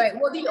what? Right.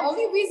 Well, the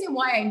only reason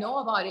why I know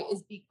about it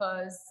is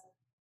because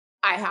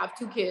I have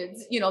two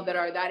kids, that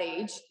are that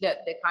age, that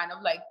they kind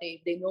of like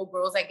they know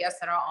girls, I guess,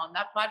 that are on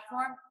that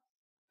platform.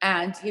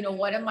 And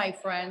one of my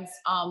friends'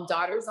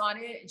 daughters on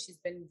it, and she's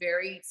been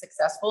very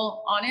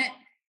successful on it.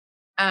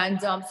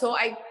 And so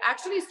I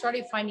actually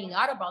started finding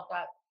out about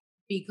that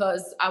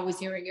because I was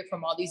hearing it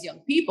from all these young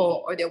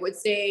people, or they would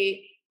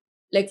say,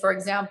 like, for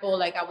example,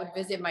 like I would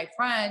visit my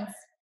friends,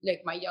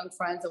 like my young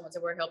friends, the ones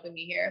that were helping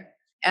me here,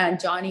 and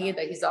Johnny,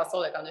 that he's also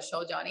like on the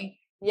show, Johnny.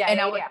 Yeah. And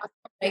yeah, I would yeah. ask,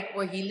 like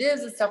where he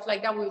lives and stuff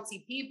like that. We would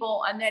see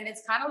people, and then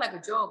it's kind of like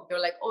a joke. They're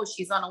like, "Oh,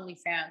 she's on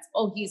OnlyFans.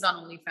 Oh, he's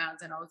on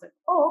OnlyFans," and I was like,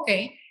 "Oh,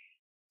 okay."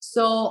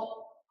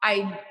 So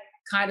I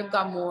kind of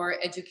got more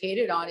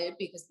educated on it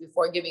because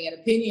before giving an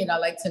opinion, I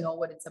like to know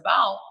what it's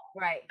about.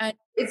 Right. And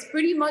it's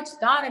pretty much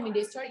that. I mean,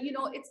 they start,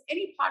 it's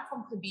any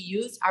platform could be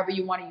used however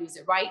you want to use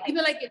it, right?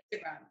 Even like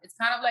Instagram, it's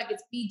kind of like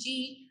it's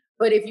PG,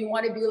 but if you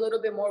want to be a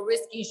little bit more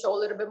risky, show a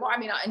little bit more. I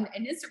mean,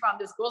 in Instagram,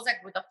 there's girls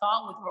like with a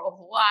thong, with her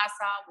whole ass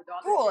out, with all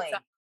this Totally.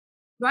 stuff,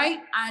 right?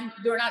 And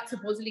they're not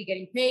supposedly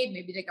getting paid.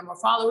 Maybe they get more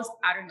followers.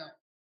 I don't know.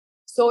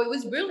 So it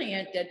was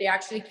brilliant that they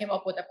actually came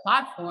up with a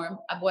platform.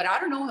 What I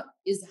don't know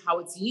is how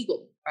it's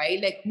legal, right?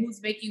 Like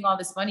who's making all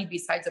this money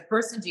besides a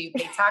person? Do you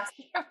pay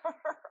taxes?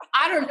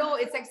 I don't know.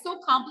 It's like so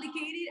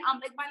complicated. I'm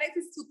like, my life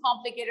is too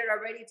complicated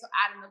already to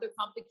add another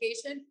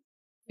complication.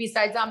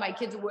 Besides that, my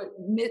kids would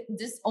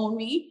disown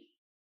me.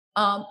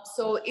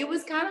 So it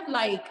was kind of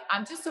like,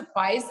 I'm just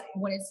surprised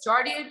when it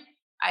started.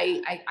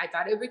 I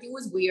thought everything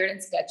was weird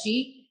and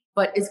sketchy,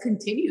 but it's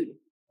continued.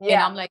 And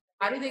I'm like,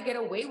 how do they get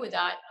away with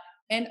that?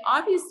 And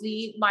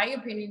obviously, my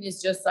opinion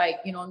is just like,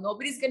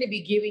 nobody's going to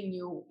be giving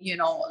you,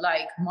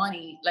 like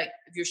money, like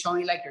if you're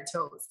showing like your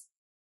toes.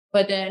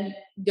 But then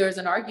there's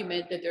an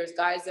argument that there's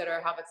guys that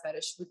have a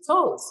fetish with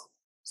toes.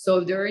 So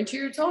if they're into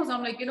your toes,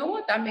 I'm like, you know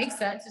what? That makes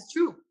sense. It's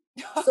true.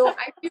 So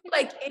I feel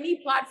like any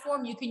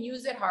platform, you can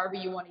use it however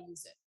you want to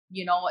use it.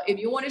 If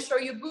you want to show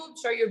your boob,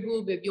 show your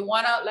boob. If you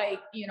want to like,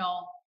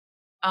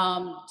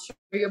 show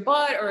your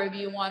butt, or if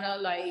you want to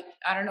like,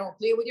 I don't know,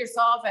 play with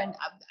yourself and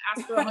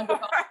ask for $100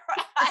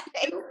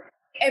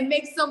 and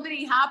make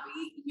somebody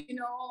happy,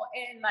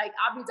 and like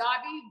Abu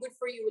Dhabi, good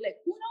for you. Like,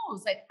 who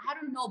knows? Like, I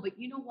don't know, but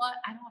you know what?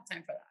 I don't have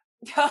time for that.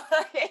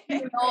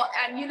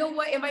 And you know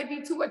what? It might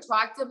be too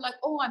attractive. Like,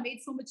 oh, I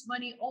made so much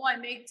money. Oh, I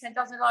make $10,000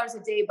 a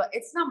day, but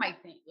it's not my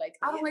thing. Like,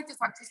 I don't like to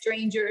talk to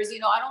strangers.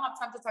 I don't have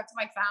time to talk to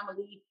my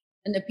family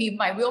and the people,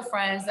 my real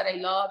friends that I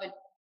love. And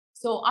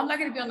so I'm not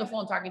going to be on the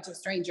phone talking to a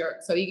stranger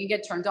so you can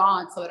get turned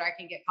on so that I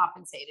can get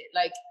compensated.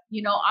 Like,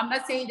 I'm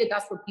not saying that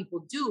that's what people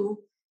do.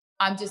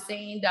 I'm just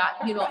saying that,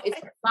 it's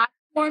a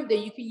platform that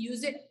you can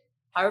use it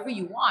however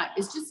you want.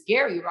 It's just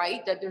scary,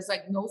 right? That there's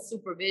like no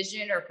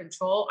supervision or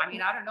control. I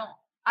mean, I don't know.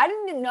 I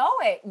didn't know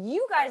it.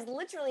 You guys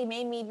literally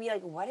made me be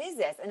like, what is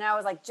this? And I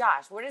was like,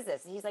 Josh, what is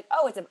this? And he's like,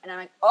 oh, and I'm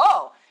like,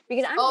 oh,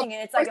 because I'm thinking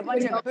it's like a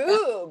bunch of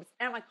boobs.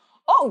 And I'm like,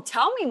 oh,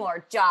 tell me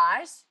more,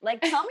 Josh.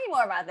 Like, tell me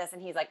more about this.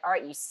 And he's like, all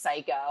right, you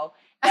psycho.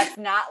 That's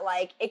not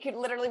like, it could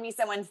literally be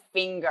someone's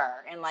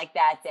finger and like,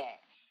 that's it.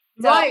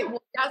 So, right.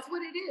 Well, that's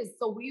what it is.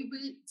 So we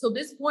till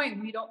this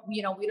point, we don't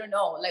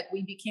know. Like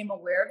we became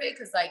aware of it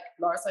because like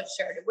Larsa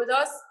shared it with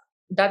us.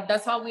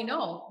 That's how we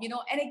know,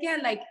 and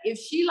again, like if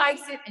she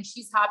likes it and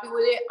she's happy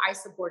with it, I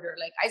support her.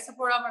 Like I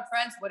support all my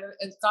friends, whatever,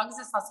 as long as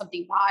it's not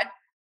something bad,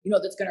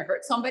 that's going to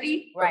hurt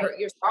somebody or hurt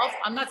yourself.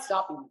 I'm not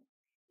stopping you.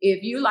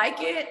 If you like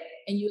it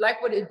and you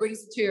like what it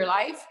brings to your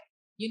life,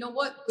 you know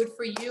what? Good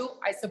for you.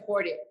 I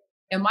support it.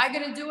 Am I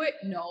going to do it?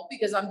 No,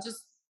 because I'm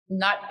just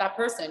not that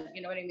person.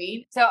 You know what I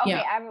mean? So,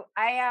 okay,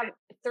 I have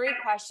 3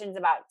 questions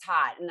about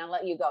Todd, and I'll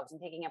let you go because I'm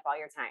taking up all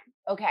your time.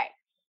 Okay.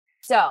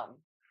 So,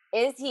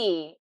 is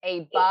he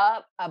a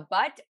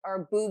butt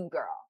or boob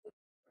girl?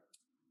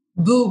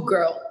 Boob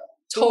girl.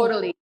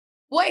 Totally.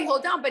 Wait,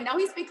 hold on. But now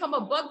he's become a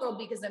butt girl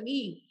because of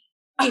me.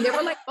 He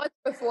never liked butts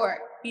before.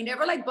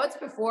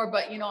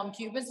 But I'm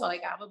Cuban, so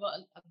like I have a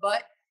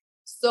butt.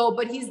 So,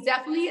 but he's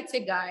definitely a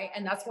tit guy.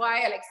 And that's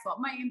why I like swap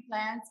my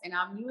implants and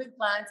I'm new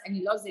implants and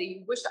he loves it.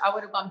 He wish I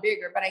would have gone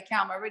bigger, but I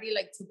can't. I'm already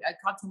I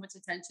caught too much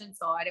attention.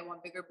 So I didn't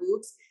want bigger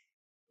boobs.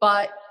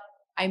 But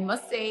I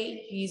must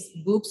say he's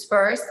boobs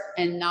first.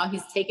 And now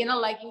he's taken a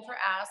liking for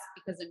ass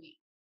because of me.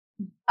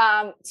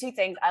 2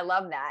 things. I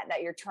love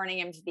that you're turning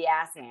him to the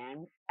ass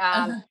man.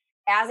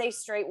 As a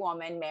straight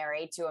woman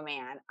married to a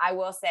man, I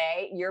will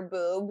say your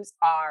boobs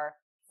are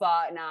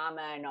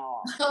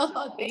phenomenal.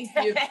 Oh, thank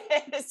you.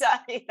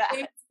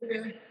 Thank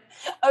you.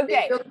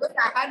 Okay.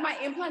 I had my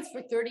implants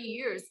for 30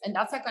 years. And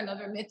that's like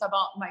another myth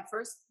about my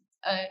first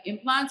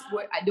implants.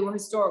 They were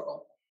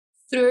historical.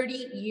 30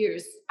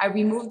 years. I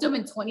removed them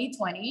in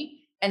 2020.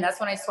 And that's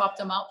when I swapped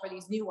them out for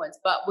these new ones.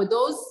 But with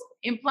those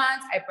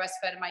implants, I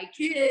breastfed my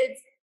kids,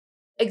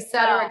 et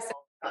cetera, et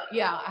cetera.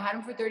 Yeah, I had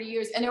them for 30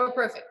 years and they were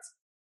perfect.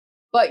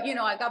 But,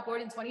 I got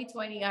bored in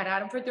 2020. I'd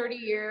had them for 30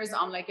 years.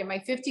 I'm like in my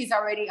 50s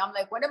already. I'm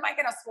like, when am I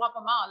going to swap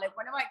them out? Like,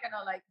 when am I going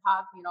to like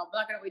have, I'm not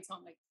going to wait till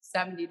I'm like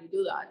 70 to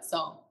do that.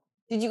 So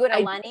did you go to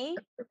Lenny?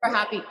 Super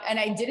happy. And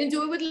I didn't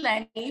do it with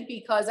Lenny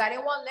because I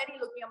didn't want Lenny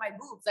looking at my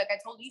boobs. Like I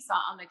told Lisa,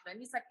 I'm like,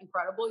 Lenny's like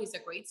incredible. He's a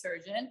great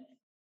surgeon.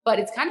 But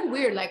it's kind of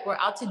weird. Like we're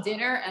out to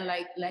dinner and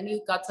like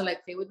Lenny got to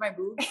like play with my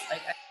boobs.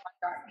 Like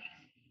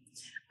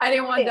I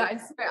didn't want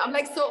that. I'm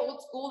like so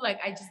old school. Like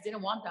I just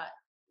didn't want that.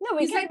 No,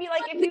 it could be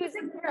like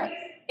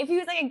if he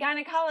was like a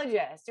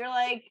gynecologist, you're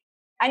like,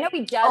 I know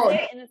he does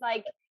it, and it's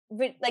like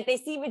they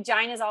see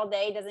vaginas all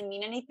day doesn't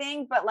mean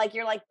anything, but like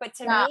you're like, but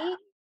to me,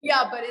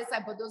 yeah, but it's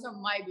like, but those are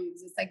my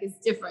boobs. It's like it's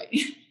different,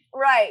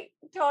 right?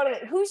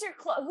 Totally. Who's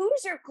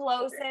your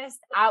closest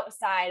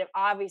outside of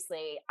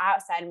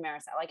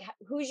Marisol? Like,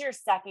 who's your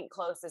second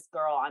closest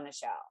girl on the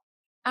show?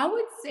 I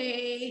would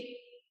say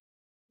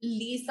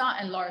Lisa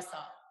and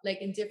Larsa.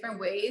 like in different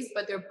ways,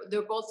 but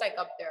they're both like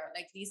up there,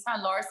 like Lisa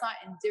and Larsa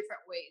in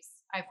different ways.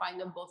 I find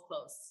them both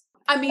close.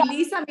 I mean,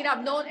 Lisa, I mean,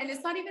 I've known, and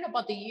it's not even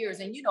about the years,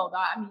 and you know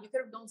that. I mean, you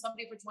could have known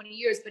somebody for 20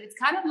 years, but it's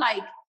kind of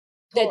like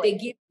that they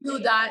give you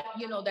that,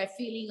 you know, that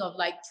feeling of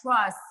like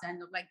trust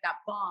and of like that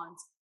bond.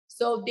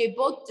 So they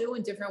both do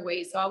in different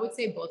ways. So I would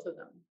say both of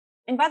them.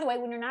 And by the way,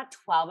 when you're not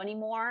 12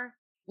 anymore,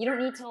 you don't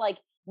need to like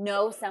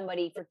know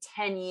somebody for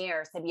 10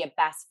 years to be a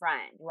best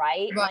friend,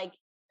 right? Right.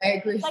 I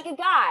agree. Like a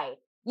guy.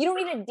 You don't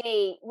need a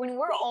date when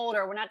we're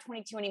older. We're not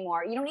 22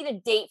 anymore. You don't need a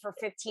date for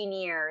 15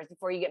 years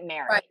before you get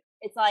married. Right.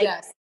 It's like,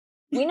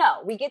 we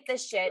know, we get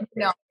this shit.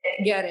 No,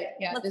 get it.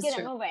 Yeah, let's get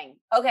it moving.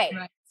 Okay.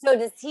 Right. So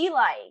does he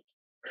like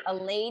a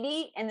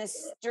lady in the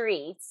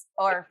streets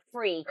or a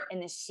freak in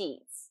the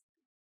sheets?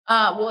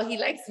 Well, he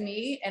likes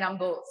me and I'm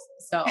both.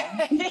 So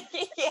yeah.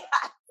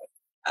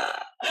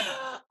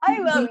 I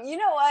love, you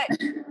know what?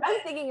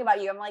 I'm thinking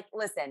about you. I'm like,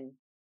 listen,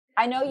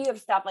 I know you have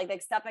stuff like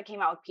stuff that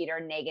came out with Peter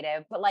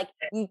negative, but like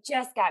you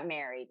just got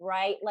married,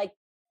 right? Like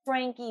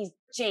Frankie's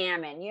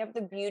jamming. You have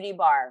the beauty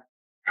bar.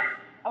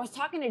 I was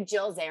talking to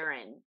Jill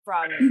Zarin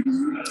from.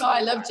 Oh,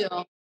 I love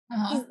Jill.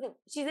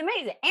 She's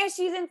amazing. And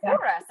she's in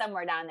Florida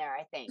somewhere down there,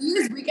 I think.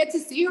 Yes, we get to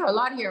see her a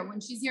lot here.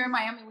 When she's here in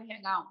Miami, we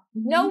hang out.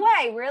 No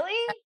way,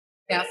 really?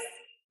 Yes.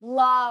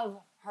 Love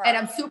her. And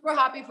I'm super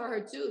happy for her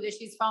too, that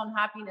she's found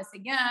happiness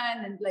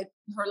again. And like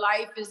her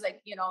life is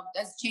like, you know,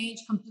 has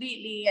changed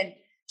completely. And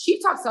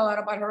she talks a lot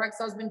about her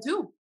ex-husband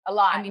too. A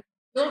lot. I mean,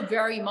 still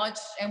very much.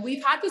 And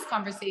we've had this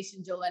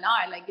conversation, Jill and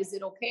I, like, is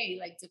it okay,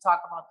 like, to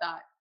talk about that?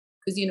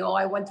 Because, you know,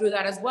 I went through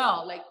that as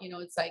well. Like, you know,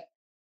 it's like,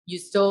 you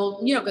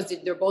still, you know, because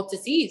they're both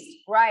deceased.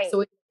 Right.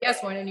 So yes,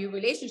 we're in a new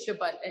relationship,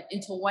 but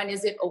until when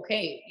is it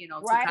okay, you know,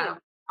 to kind of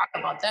talk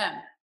about them?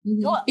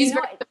 Well, you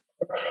know,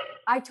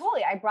 I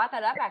brought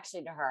that up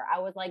actually to her. I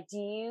was like,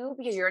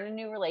 because you're in a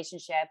new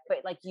relationship,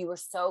 but like you were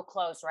so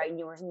close, right? And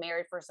you were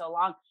married for so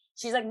long.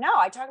 She's like, no,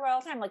 I talk about it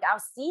all the time. Like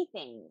I'll see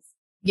things.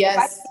 Yes.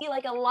 If I see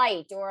like a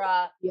light or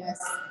yes,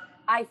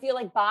 I feel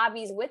like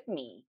Bobby's with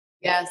me.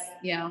 Yes.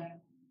 Yeah.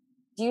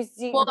 Do you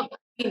see? Well,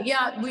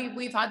 yeah,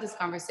 we've had this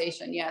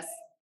conversation. Yes.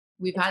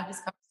 We've had this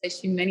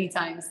conversation many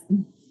times.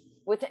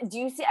 Do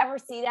you ever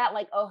see that?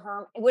 Like,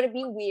 oh, would it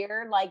be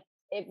weird? Like,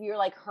 if you're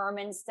like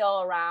Herman's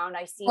still around,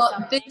 I see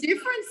something. The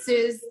difference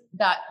is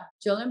that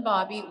Jill and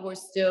Bobby were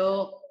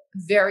still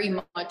very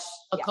much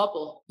a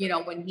couple, you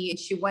know, when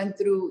she went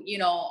through, you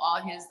know,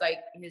 all his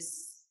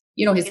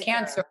his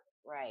cancer,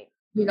 right,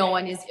 you know,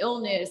 and his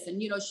illness. And,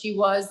 you know,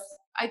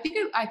 I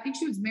think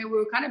she was married. We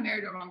were kind of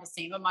married around the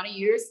same amount of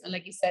years. And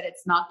like you said,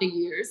 it's not the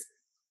years,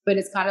 but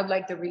it's kind of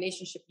like the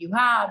relationship you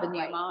have and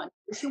the amount.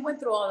 She went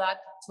through all that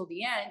till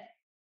the end,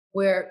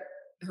 where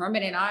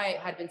Herman and I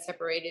had been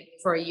separated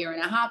for a year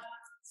and a half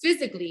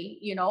physically,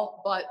 you know,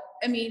 but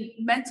I mean,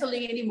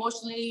 mentally and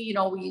emotionally, you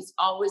know, we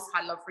always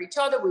had love for each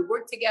other. We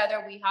worked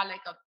together. We had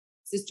like a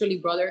sisterly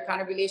brother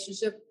kind of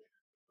relationship.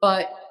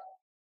 But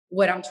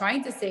what I'm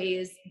trying to say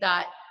is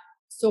that,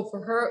 so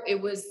for her,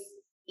 it was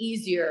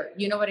easier,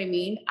 you know what I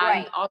mean? Right.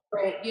 And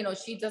also, you know,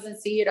 she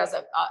doesn't see it as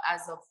a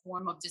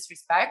form of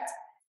disrespect.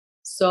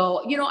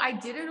 So, you know, I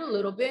did it a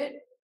little bit.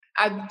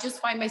 I just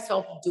find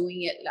myself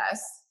doing it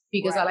less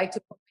because I like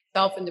to put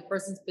myself in the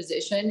person's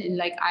position and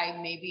like I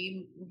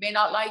may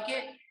not like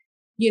it,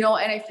 you know,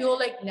 and I feel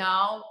like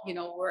now, you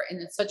know, we're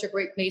in such a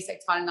great place,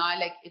 like Todd and I,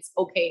 like it's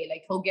okay,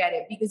 like he'll get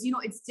it because, you know,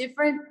 it's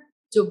different.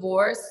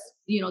 Divorce,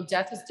 you know,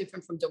 death is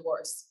different from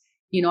divorce.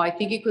 You know, I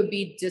think it could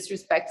be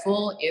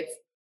disrespectful if,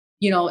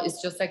 you know,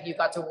 it's just like you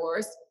got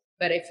divorced.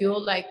 But I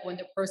feel like when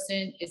the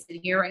person isn't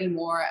here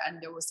anymore and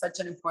there was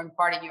such an important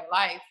part in your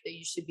life that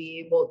you should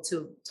be able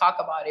to talk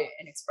about it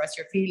and express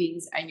your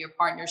feelings, and your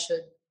partner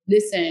should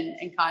listen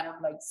and kind of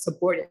like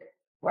support it.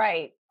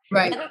 Right.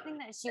 Right. The other thing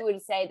that she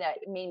would say that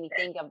made me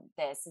think of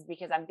this is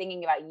because I'm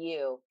thinking about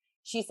you.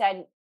 She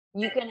said,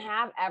 you can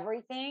have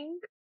everything,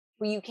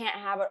 but you can't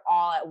have it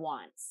all at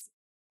once.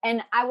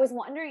 And I was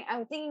wondering,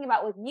 I'm thinking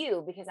about with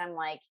you because I'm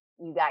like,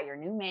 you got your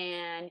new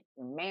man,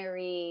 you're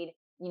married,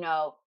 you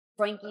know,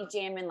 Frankie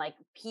jamming, like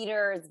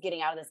Peter is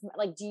getting out of this.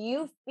 Like, do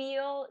you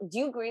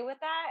agree with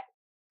that?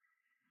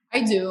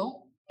 I do.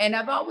 And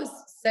I've always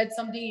said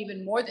something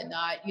even more than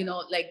that, you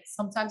know, like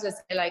sometimes I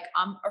say like,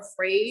 I'm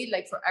afraid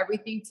like for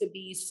everything to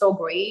be so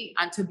great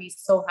and to be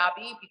so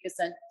happy because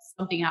then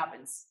something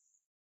happens.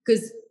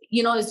 Because,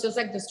 you know, it's just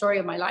like the story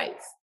of my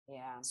life.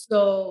 Yeah.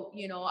 So,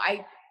 you know,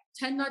 I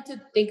tend not to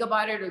think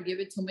about it or give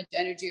it too much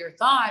energy or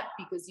thought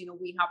because, you know,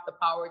 we have the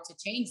power to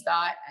change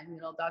that. And,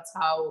 you know, that's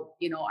how,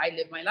 you know, I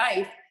live my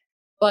life.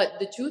 But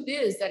the truth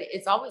is that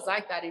it's always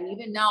like that. And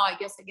even now, I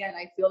guess, again,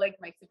 I feel like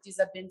my 50s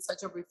have been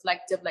such a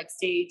reflective like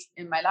stage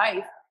in my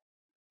life.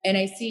 And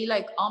I see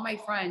like all my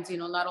friends, you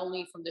know, not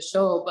only from the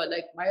show, but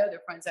like my other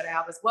friends that I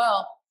have as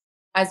well,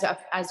 as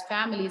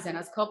families and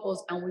as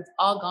couples. And we've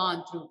all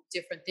gone through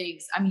different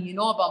things. I mean, you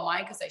know about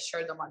mine because I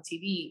shared them on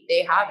TV.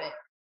 They haven't.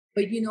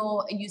 But, you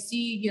know, and you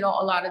see, you know,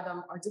 a lot of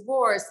them are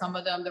divorced. Some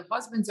of them, their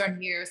husbands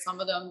aren't here. Some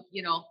of them,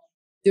 you know,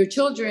 their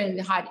children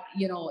had,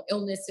 you know,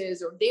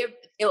 illnesses or they're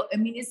ill. I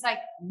mean, it's like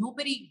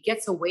nobody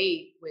gets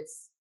away with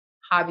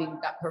having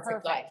that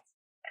perfect life.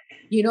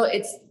 You know,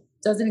 it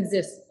doesn't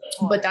exist.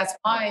 But that's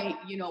why,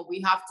 you know,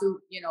 we have to,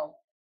 you know,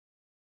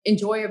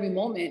 enjoy every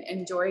moment,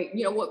 enjoy,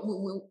 you know,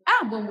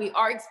 when we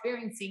are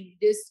experiencing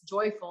this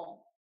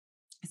joyful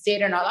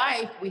state in our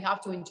life, we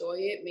have to enjoy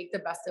it, make the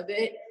best of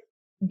it,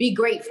 be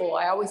grateful.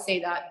 I always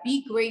say that,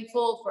 be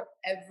grateful for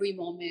every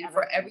moment,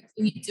 for everything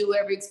you do,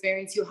 every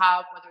experience you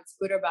have, whether it's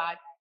good or bad.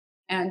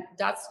 And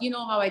that's, you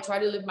know, how I try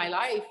to live my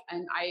life.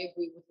 And I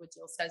agree with what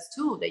Jill says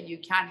too, that you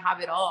can't have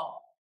it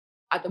all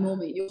at the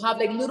moment. You have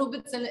like little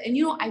bits, and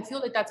you know, I feel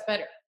like that's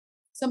better.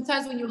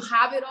 Sometimes when you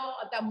have it all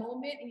at that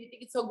moment and you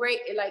think it's so great,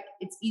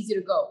 it's easy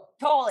to go.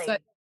 Totally. So,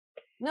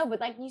 no,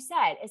 but like you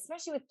said,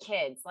 especially with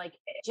kids, like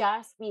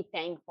just be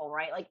thankful,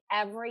 right? Like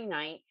every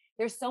night,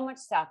 there's so much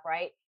stuff,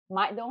 right?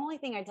 The only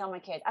thing I tell my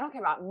kids, I don't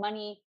care about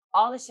money,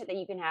 all the shit that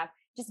you can have,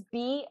 just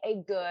be a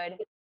good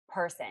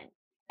person.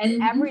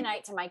 And every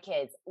night to my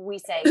kids, we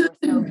say we're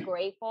so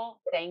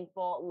grateful,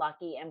 thankful,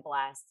 lucky, and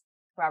blessed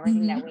for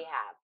everything that we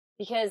have.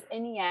 Because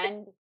in the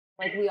end,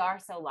 like we are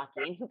so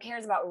lucky. And who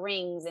cares about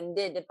rings and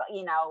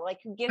you know, like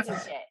who gives a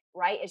shit,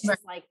 right? It's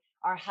just like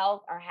our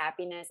health, our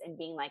happiness, and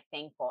being like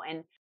thankful.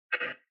 And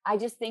I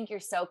just think you're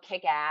so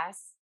kick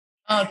ass.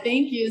 Oh,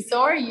 thank you.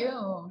 So are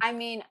you. I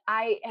mean,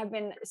 I have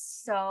been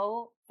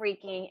so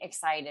freaking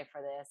excited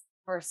for this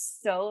for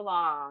so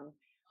long.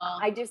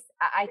 I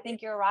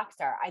think you're a rock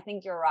star. I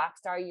think you're a rock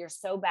star. You're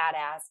so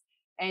badass.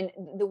 And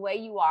the way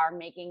you are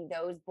making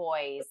those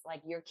boys,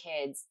 like your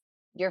kids,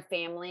 your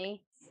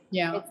family.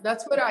 Yeah,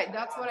 that's what I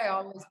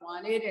always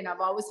wanted. And I've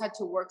always had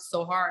to work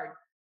so hard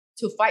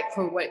to fight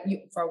for what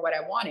I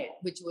wanted,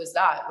 which was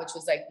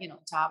like, you know,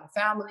 to have a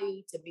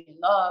family, to be in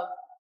love.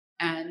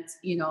 And,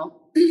 you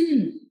know,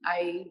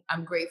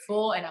 I'm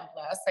grateful and I'm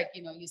blessed. Like,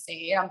 you know, you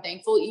say, I'm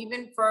thankful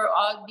even for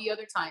all the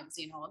other times,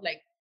 you know,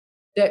 like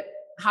that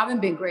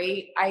haven't been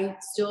great. I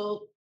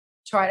still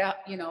try to,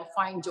 you know,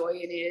 find joy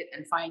in it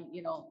and find,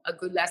 you know, a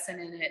good lesson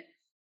in it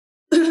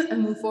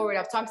and move forward.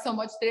 I've talked so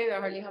much today that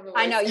I hardly have a voice.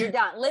 I know, you're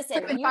done.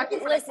 Listen,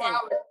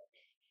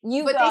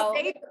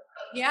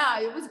 Yeah,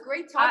 it was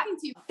great talking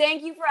to you.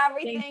 Thank you for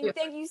everything.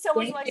 Thank you so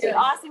much.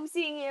 Awesome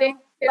seeing you. Thank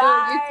you.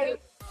 Bye.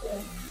 You too.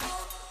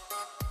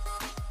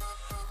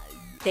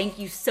 Thank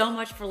you so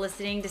much for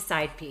listening to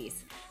Side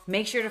Piece.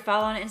 Make sure to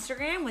follow on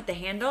Instagram with the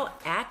handle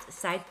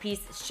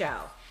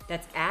 @SidePieceShow.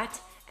 That's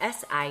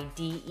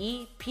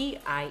 @SidePieceShow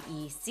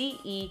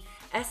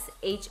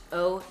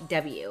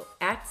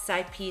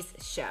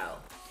 @SidePieceShow.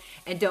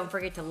 And don't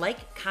forget to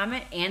like,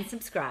 comment, and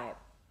subscribe.